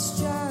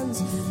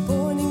questions,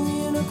 pointing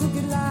me in a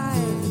crooked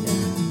line.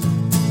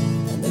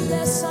 And the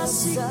less I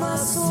seek my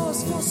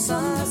source for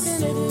some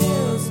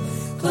definitive,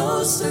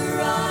 closer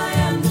I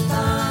am to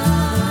find.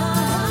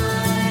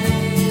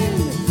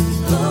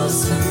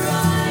 Closer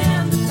I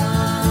am to find.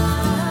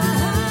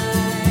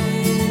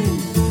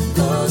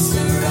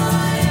 Closer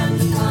I am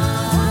to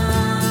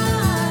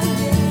find.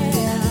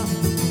 Yeah.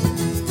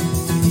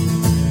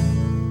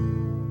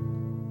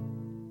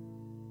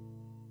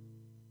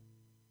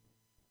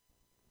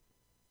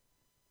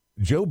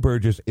 Joe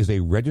Burgess is a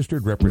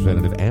registered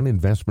representative and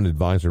investment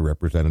advisor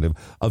representative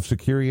of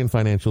Securian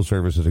Financial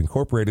Services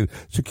Incorporated,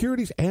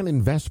 securities and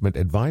investment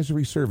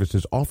advisory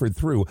services offered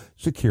through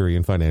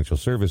Securian Financial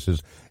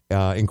Services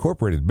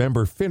Incorporated,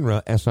 member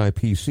FINRA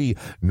SIPC.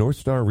 North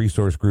Star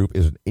Resource Group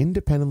is an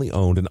independently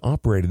owned and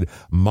operated.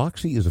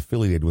 Moxie is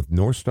affiliated with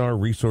North Star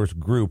Resource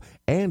Group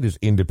and is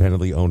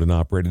independently owned and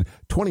operated.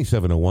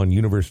 2701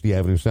 University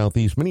Avenue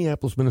Southeast,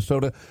 Minneapolis,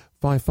 Minnesota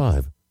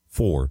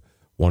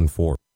 55414.